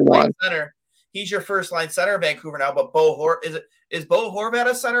 That's a good one. Center. He's your first line center in Vancouver now, but is Bo Horvat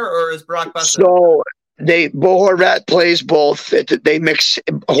a center or is Brock Boeser? So Bo Horvat plays both. They mix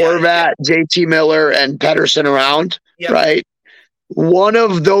Horvat, JT Miller, and Pettersson around, right? One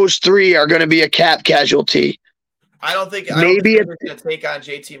of those three are going to be a cap casualty. I don't think it's going to take on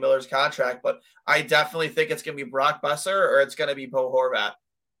JT Miller's contract, but I definitely think it's going to be Brock Boeser or it's going to be Bo Horvat.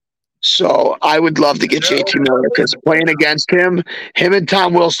 So I would love to get JT Miller because playing against him and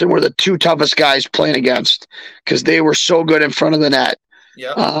Tom Wilson were the two toughest guys playing against because they were so good in front of the net.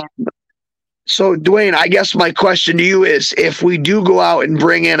 Yeah. So, Dwayne, I guess my question to you is, if we do go out and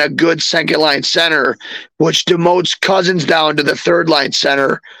bring in a good second-line center, which demotes Cousins down to the third-line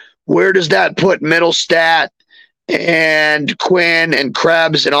center, where does that put Middlestat and Quinn and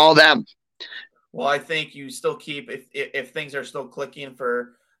Krebs and all them? Well, I think you still keep if things are still clicking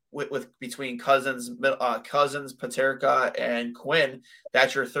with between Cousins, Paterka, and Quinn.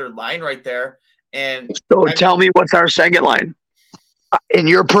 That's your third line right there. And so, tell me, what's our second line? In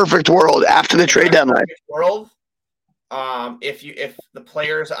your perfect world, after the trade deadline, if the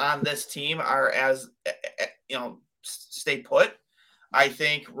players on this team are as stay put, I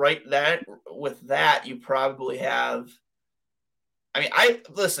think with that you probably have. I mean, I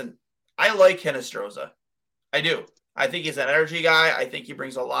like Hinostroza. I do. I think he's an energy guy. I think he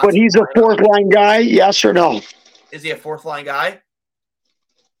brings a lot. But he's a fourth line guy, yes or no? Is he a fourth line guy?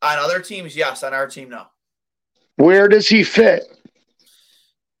 On other teams, yes. On our team, no. Where does he fit?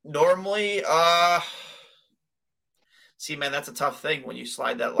 Normally, see, man, that's a tough thing when you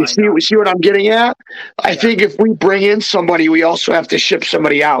slide that line. You see what I'm getting at? I think if we bring in somebody, we also have to ship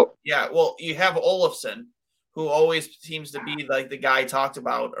somebody out. Yeah, well, you have Olofsson, who always seems to be like the guy talked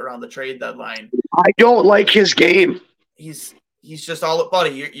about around the trade deadline. I don't like his game. He's just all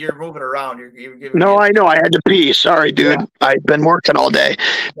buddy. You're moving around. You're giving No, me I know. I had to pee. Sorry, dude. Yeah. I've been working all day.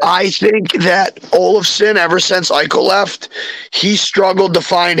 I think that Olofsson, ever since Eichel left, he struggled to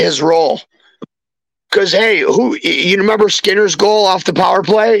find his role. Because, hey, you remember Skinner's goal off the power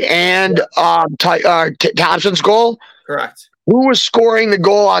play and Thompson's goal? correct. Who was scoring the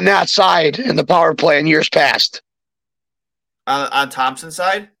goal on that side in the power play in years past? On Thompson's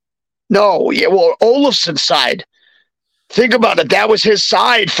side? No, yeah, well, Olofsson's side. Think about it. That was his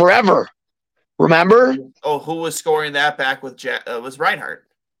side forever. Remember? Oh, who was scoring that back with was Reinhardt?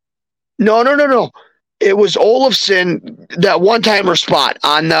 No. It was Olofsson, that one-timer spot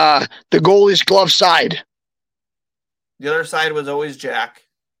on the goalie's glove side. The other side was always Jack.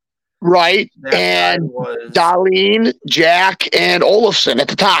 Right. That and side was Dahlin, Jack, and Olofsson at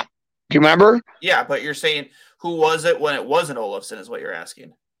the top. Do you remember? Yeah, but you're saying who was it when it wasn't Olofsson is what you're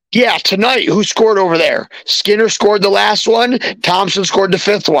asking. Yeah, tonight, who scored over there? Skinner scored the last one. Thompson scored the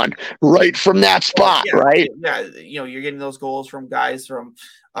fifth one right from that spot, right? Yeah, you're getting those goals from guys from,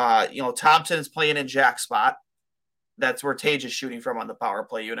 Thompson is playing in Jack's spot. That's where Tage is shooting from on the power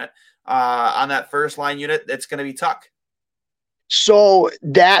play unit. On that first line unit, it's going to be Tuck. So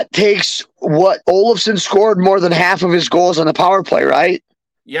that takes what Olofsson scored more than half of his goals on the power play, right?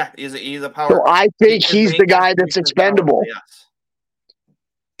 Yeah, he's a power. So I think he's the guy that's expendable. Yes.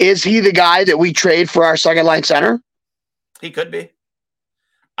 Is he the guy that we trade for our second line center? He could be.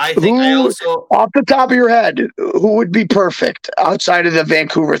 I think off the top of your head, who would be perfect outside of the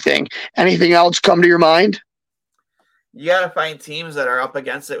Vancouver thing? Anything else come to your mind? You got to find teams that are up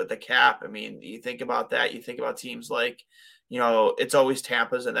against it with the cap. I mean, you think about that. You think about teams like, it's always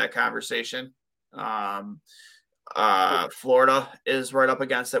Tampa's in that conversation. Florida is right up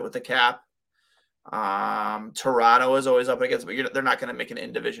against it with the cap. Toronto is always up against it, but they're not going to make an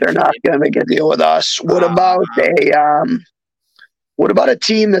in-division. They're not going to make a deal with us. What about a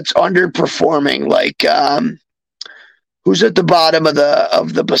team that's underperforming? Like, who's at the bottom of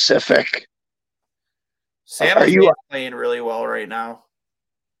the Pacific? San Jose is playing really well right now.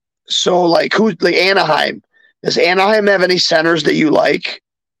 So, like, who's like Anaheim? Does Anaheim have any centers that you like?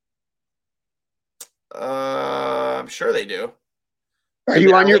 I'm sure they do. Are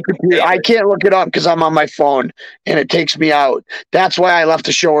you on your computer? I can't look it up because I'm on my phone and it takes me out. That's why I left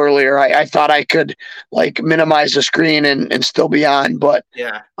the show earlier. I thought I could like minimize the screen and still be on, but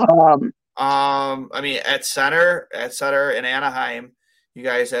yeah. I mean, at center in Anaheim, you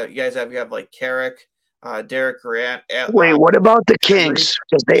have like Carrick, Derek Grant. Wait, what about the Kings?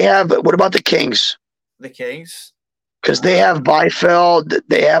 Because what about the Kings? The Kings? Because they have Byfield.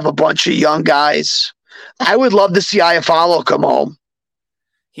 They have a bunch of young guys. I would love to see Iafallo come home.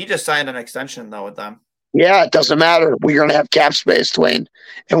 He just signed an extension, though, with them. Yeah, it doesn't matter. We're going to have cap space, Dwayne.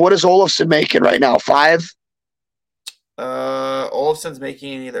 And what is Olofsson making right now? 5? Olofsson's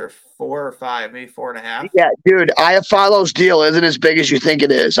making either 4 or 5, maybe 4.5. Yeah, dude, Iafallo's deal isn't as big as you think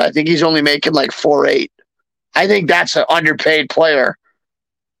it is. I think he's only making like 4.8. I think that's an underpaid player.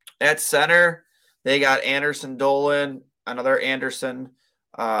 At center, they got Anderson Dolan, another Anderson,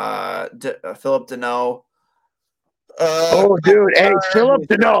 Philip Deneau. Dude, hey, Philip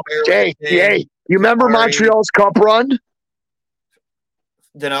Deneau. Hey, you remember Montreal's cup run?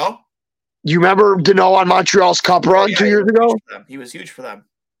 Deneau? You remember Deneau on Montreal's cup run 2 years ago? He was huge for them.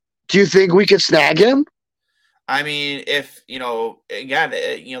 Do you think we could snag him? I mean, if,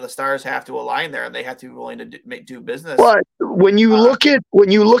 the stars have to align there and they have to be willing to do business. But when you look at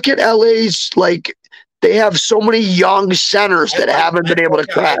LA's, like, they have so many young centers that haven't been able to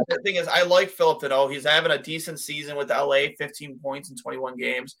crack. The thing is, I like Philip Deneau. He's having a decent season with LA, 15 points in 21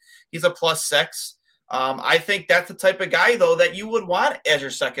 games. He's a +6. I think that's the type of guy, though, that you would want as your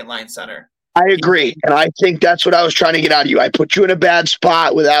second line center. I agree. And I think that's what I was trying to get out of you. I put you in a bad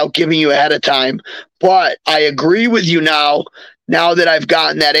spot without giving you ahead of time. But I agree with you now that I've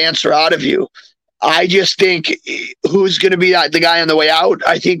gotten that answer out of you. I just think who's going to be the guy on the way out?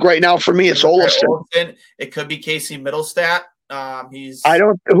 I think right now for me it's Olofsson. It could be Casey Middlestat.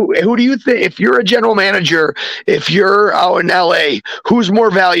 Who do you think, if you're a general manager, if you're out in LA, who's more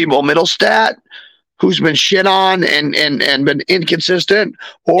valuable, Middlestat, who's been shit on and been inconsistent,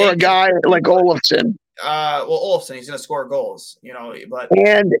 or a guy like Olofsson? Olofsson, he's going to score goals, but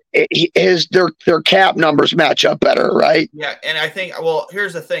their cap numbers match up better, right? Yeah, and I think,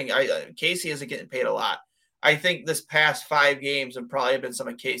 here's the thing: Casey isn't getting paid a lot. I think this past 5 games have probably been some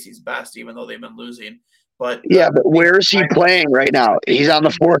of Casey's best, even though they've been losing. But but where is he playing right now? He's on the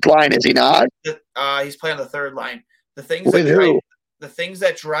 4th line, is he not? He's playing on the 3rd line. The things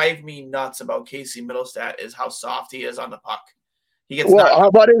that drive me nuts about Casey Middlestat is how soft he is on the puck. He gets Well,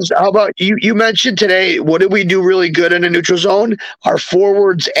 knocked. how about you mentioned today, what did we do really good in a neutral zone? Our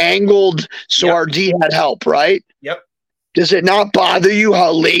forwards angled so Yep. our D had help, right? Yep. Does it not bother you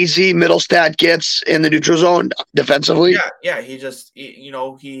how lazy Middlestat gets in the neutral zone defensively? Yeah. He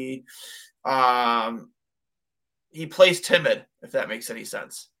plays timid, if that makes any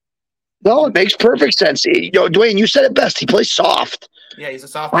sense. No, it makes perfect sense. Dwayne, you said it best. He plays soft. Yeah, he's a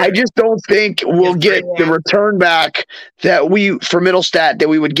soft I player. just don't think we'll get the return back that for Middlestat that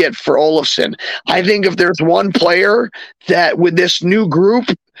we would get for Olofsson. I think if there's one player that with this new group,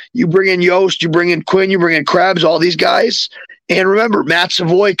 you bring in Yost, you bring in Quinn, you bring in Krebs, all these guys, and remember Matt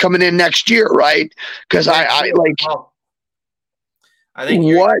Savoy coming in next year, right? Because I think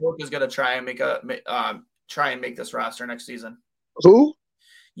Yuri Kulik is going to try and make this roster next season. Who?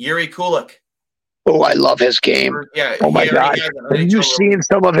 Yuri Kulik. Oh, I love his game. Yeah. Oh my God. Have you seen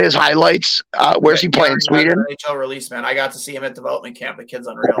some of his highlights? Where's he playing? Sweden? NHL release, man. I got to see him at development camp. The kid's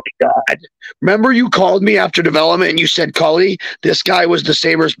unreal. Oh my God. Remember you called me after development and you said, Cully, this guy was the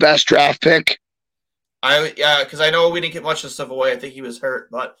Sabres' best draft pick? Because I know we didn't get much of Savoy. I think he was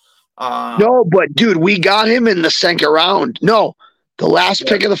hurt, but no, but dude, we got him in the second round. No, the last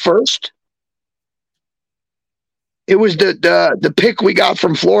pick of the first. It was the pick we got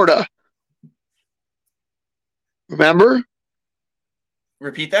from Florida. Remember?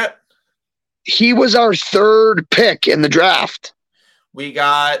 Repeat that. He was our third pick in the draft. We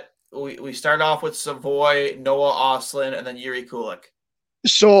started off with Savoy, Noah Ostlund, and then Yuri Kulik.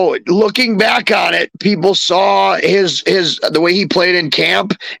 So looking back on it, people saw the way he played in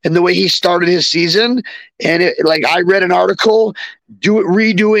camp and the way he started his season. And I read an article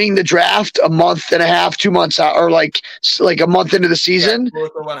redoing the draft a month and a half, 2 months out, or like a month into the season.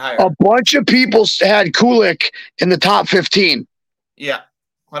 Yeah, a bunch of people had Kulik in the top 15. Yeah,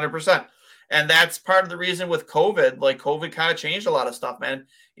 100%. And that's part of the reason with COVID. Like COVID kind of changed a lot of stuff, man.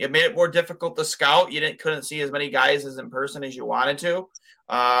 It made it more difficult to scout. You couldn't see as many guys as in person as you wanted to.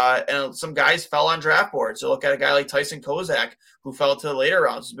 And some guys fell on draft boards. So look at a guy like Tyson Kozak, who fell to the later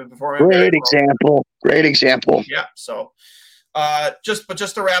rounds. He's been performing. Great example. Yeah. So, just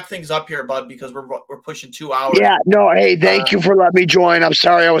to wrap things up here, bud, because we're pushing 2 hours. Yeah. No. Hey, thank you for letting me join. I'm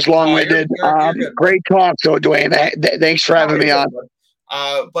sorry I was long-winded. You're good, great talk, though, Dwayne. Thanks for having me on.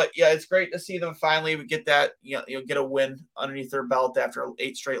 But yeah, it's great to see them finally get that, get a win underneath their belt after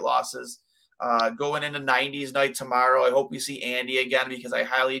 8 straight losses. Going into 90s night tomorrow, I hope we see Andy again because I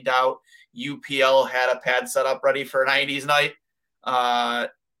highly doubt UPL had a pad set up ready for 90s night.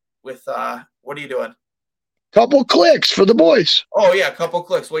 What are you doing? Couple clicks for the boys. Oh yeah, couple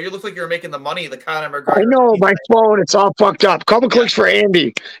clicks. Well, you look like you're making the money. The Conor McGregor. I know my phone; it's all fucked up. Couple clicks for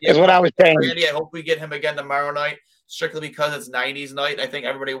Andy is what I was saying. Andy, I hope we get him again tomorrow night, strictly because it's 90s night. I think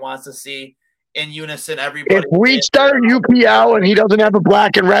everybody wants to see in unison everybody. If we start UPL and he doesn't have a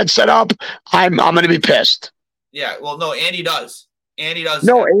black and red set up, I'm going to be pissed. Yeah, well, no, Andy does.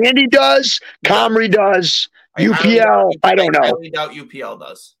 No, Andy does. Comrie does. UPL, I don't know. I highly doubt UPL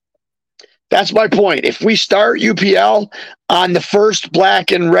does. That's my point. If we start UPL on the first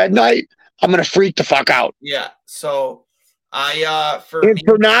black and red night, I'm going to freak the fuck out. Yeah. So for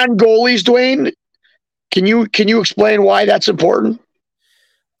non-goalies, Dwayne, can you explain why that's important?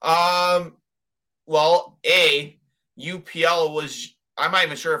 Well, UPL was, I'm not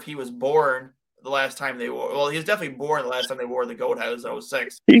even sure if he was born the last time they wore. Well, he was definitely born the last time they wore the goat head. It was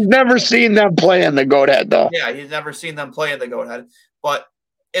 06. He's never seen them play in the goat head, though. Yeah, he's never seen them play in the goat head. But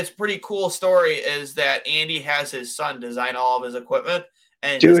it's pretty cool story is that Andy has his son design all of his equipment.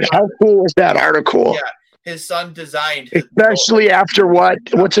 And dude, how cool was that article? Yeah, his son designed. Especially after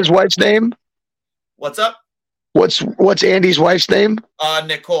what's his wife's name? What's up? What's Andy's wife's name?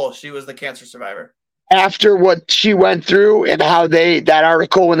 Nicole. She was the cancer survivor. After what she went through and how that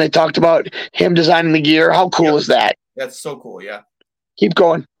article when they talked about him designing the gear, how cool is that? That's so cool, yeah. Keep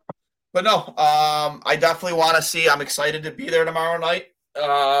going. But no, I definitely want to see. I'm excited to be there tomorrow night.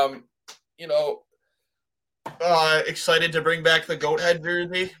 Excited to bring back the goat head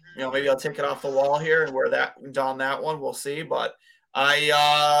jersey. Maybe I'll take it off the wall here and wear that and don that one. We'll see. But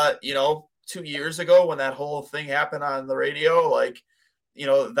 2 years ago when that whole thing happened on the radio,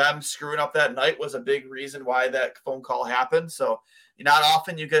 them screwing up that night was a big reason why that phone call happened. So not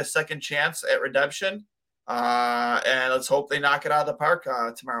often you get a second chance at redemption. And let's hope they knock it out of the park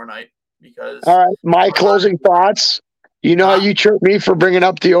tomorrow night. Because all right, my closing thoughts. You know how you chirp me for bringing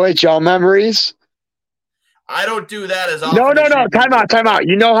up the OHL memories? I don't do that as often. No. Time out.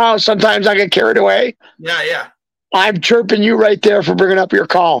 You know how sometimes I get carried away? Yeah. I'm chirping you right there for bringing up your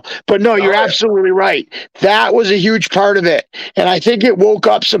call. But no, you're absolutely right. That was a huge part of it. And I think it woke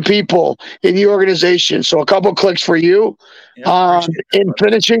up some people in the organization. So a couple clicks for you. In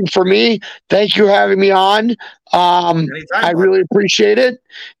finishing for me, thank you for having me on. I really appreciate it.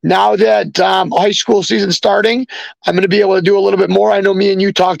 Now that high school season's starting, I'm going to be able to do a little bit more. I know me and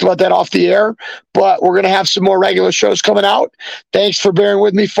you talked about that off the air, but we're going to have some more regular shows coming out. Thanks for bearing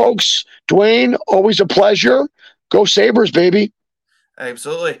with me, folks. Dwayne, always a pleasure. Go Sabres, baby.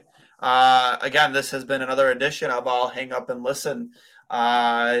 Absolutely. Again, this has been another edition of I'll Hang Up and Listen.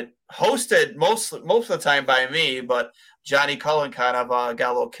 Hosted most of the time by me, but Johnny Cullen kind of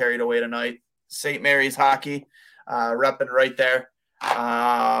got a little carried away tonight. St. Mary's hockey, repping right there.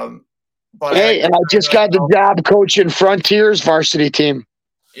 But hey, and I just got the job coaching Frontiers varsity team.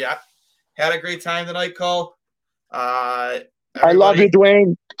 Yeah, had a great time tonight, Cole. I love you,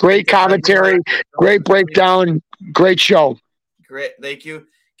 Dwayne. Great commentary, great breakdown, great show. Great, thank you.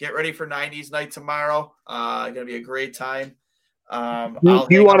 Get ready for 90s night tomorrow. Gonna be a great time.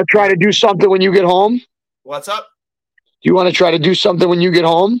 You want to try to do something when you get home? What's up? Do you want to try to do something when you get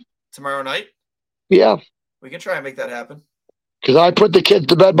home? Tomorrow night? Yeah. We can try and make that happen. Because I put the kids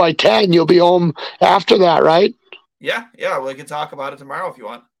to bed by 10. You'll be home after that, right? Yeah. We can talk about it tomorrow if you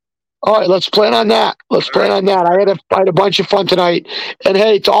want. All right, let's plan on that. I had a bunch of fun tonight. And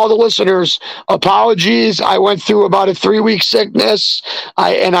hey, to all the listeners, apologies. I went through about a 3-week sickness.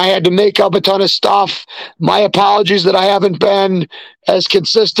 I had to make up a ton of stuff. My apologies that I haven't been as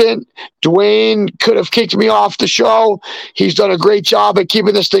consistent. Dwayne could have kicked me off the show. He's done a great job at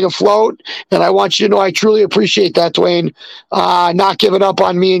keeping this thing afloat. And I want you to know I truly appreciate that, Dwayne, not giving up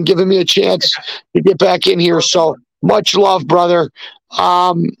on me and giving me a chance to get back in here. So much love, brother.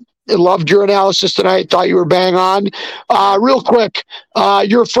 I loved your analysis tonight. Thought you were bang on. Real quick,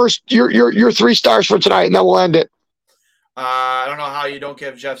 your 3 stars for tonight, and then we'll end it. I don't know how you don't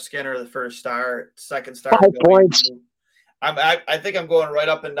give Jeff Skinner the first star. Second star, 5 points. I think I'm going right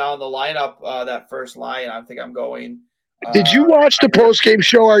up and down the lineup. That first line, I think I'm going. Did you watch the post-game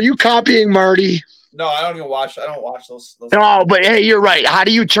show? Are you copying Marty? No, I don't even watch. I don't watch those. No, but hey, you're right. How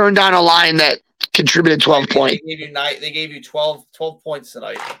do you turn down a line that contributed 12 points? They gave you 12 points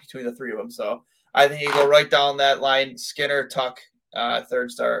tonight between the three of them. So I think you go right down that line. Skinner, Tuck,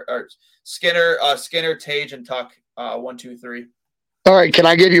 third star, or Skinner, Tage, and Tuck. 1, 2, 3. All right, can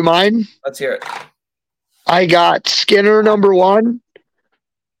I give you mine? Let's hear it. I got Skinner number 1.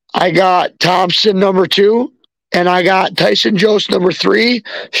 I got Thompson number 2, and I got Tyson Jost number 3.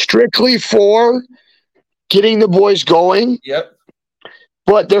 Strictly for getting the boys going. Yep.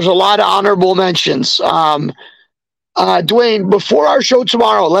 But there's a lot of honorable mentions. Dwayne, before our show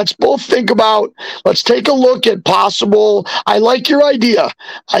tomorrow, let's take a look at possible. I like your idea.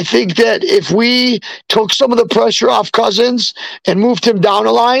 I think that if we took some of the pressure off Cousins and moved him down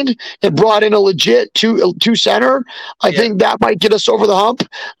a line and brought in a legit two center, I think that might get us over the hump.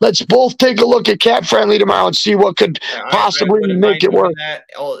 Let's both take a look at Cap Friendly tomorrow and see what could possibly make it work. That,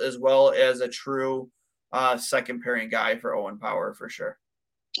 as well as a true second pairing guy for Owen Power for sure.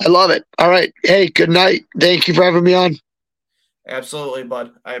 I love it. All right. Hey, good night. Thank you for having me on. Absolutely,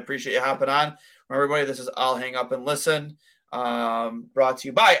 bud. I appreciate you hopping on. Everybody, this is I'll Hang Up and Listen. Brought to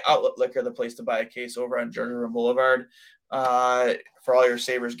you by Outlet Liquor, the place to buy a case over on Journey Room Boulevard. For all your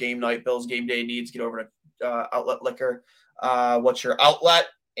Sabres game night, Bills game day needs, get over to Outlet Liquor. What's your outlet?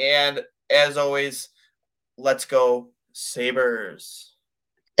 And as always, let's go Sabres.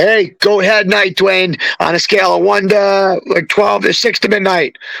 Hey, go ahead night, Dwayne. On a scale of 1 to 12 to 6 to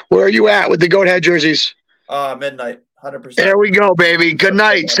midnight, where are you at with the Goat Head jerseys? Midnight, 100%. There we go, baby. Good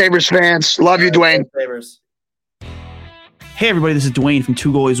night, Sabres fans. Love you, Dwayne. Sabres. Hey everybody, this is Dwayne from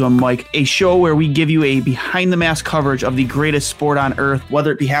Two Goalies, One Mic, a show where we give you a behind-the-mask coverage of the greatest sport on earth,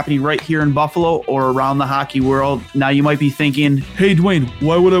 whether it be happening right here in Buffalo or around the hockey world. Now you might be thinking, hey Dwayne,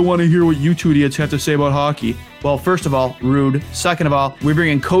 why would I want to hear what you two idiots have to say about hockey? Well, first of all, rude. Second of all, we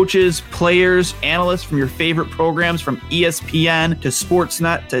bring in coaches, players, analysts from your favorite programs, from ESPN to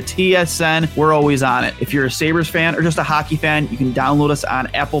Sportsnet to TSN. We're always on it. If you're a Sabres fan or just a hockey fan, you can download us on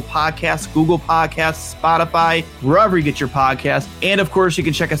Apple Podcasts, Google Podcasts, Spotify, wherever you get your podcasts. And of course, you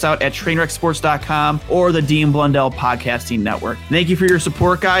can check us out at trainwrecksports.com or the Dean Blundell Podcasting Network. Thank you for your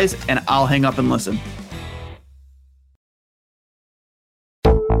support, guys, and I'll hang up and listen.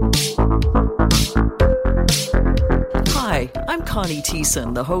 Hi, I'm Connie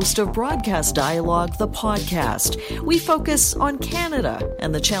Thiessen, the host of Broadcast Dialogue, the podcast. We focus on Canada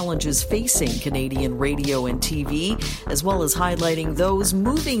and the challenges facing Canadian radio and TV, as well as highlighting those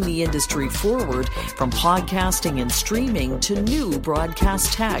moving the industry forward from podcasting and streaming to new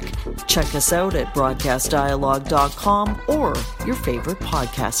broadcast tech. Check us out at broadcastdialogue.com or your favorite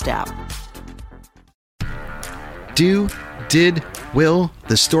podcast app. Do, did, Will,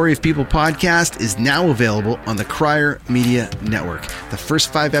 the Story of People podcast is now available on the Crier Media Network. The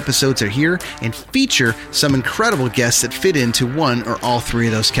first 5 episodes are here and feature some incredible guests that fit into one or all 3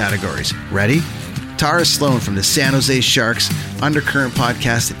 of those categories. Ready? Tara Sloan from the San Jose Sharks Undercurrent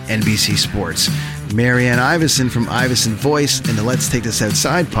podcast at NBC Sports. Marianne Iveson from Iveson Voice and the Let's Take This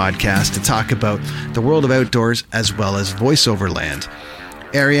Outside podcast to talk about the world of outdoors as well as voiceover land.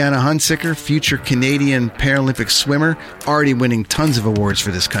 Ariana Hunsicker, future Canadian Paralympic swimmer, already winning tons of awards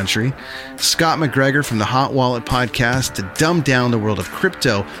for this country. Scott McGregor from the Hot Wallet podcast to dumb down the world of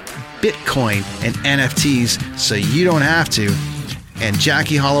crypto, Bitcoin, and NFTs so you don't have to. And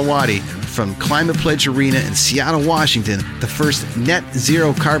Jackie Holowati from Climate Pledge Arena in Seattle, Washington, the first net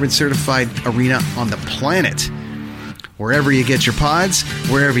zero carbon certified arena on the planet. Wherever you get your pods,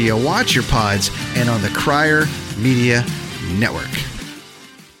 wherever you watch your pods, and on the Crier Media Network.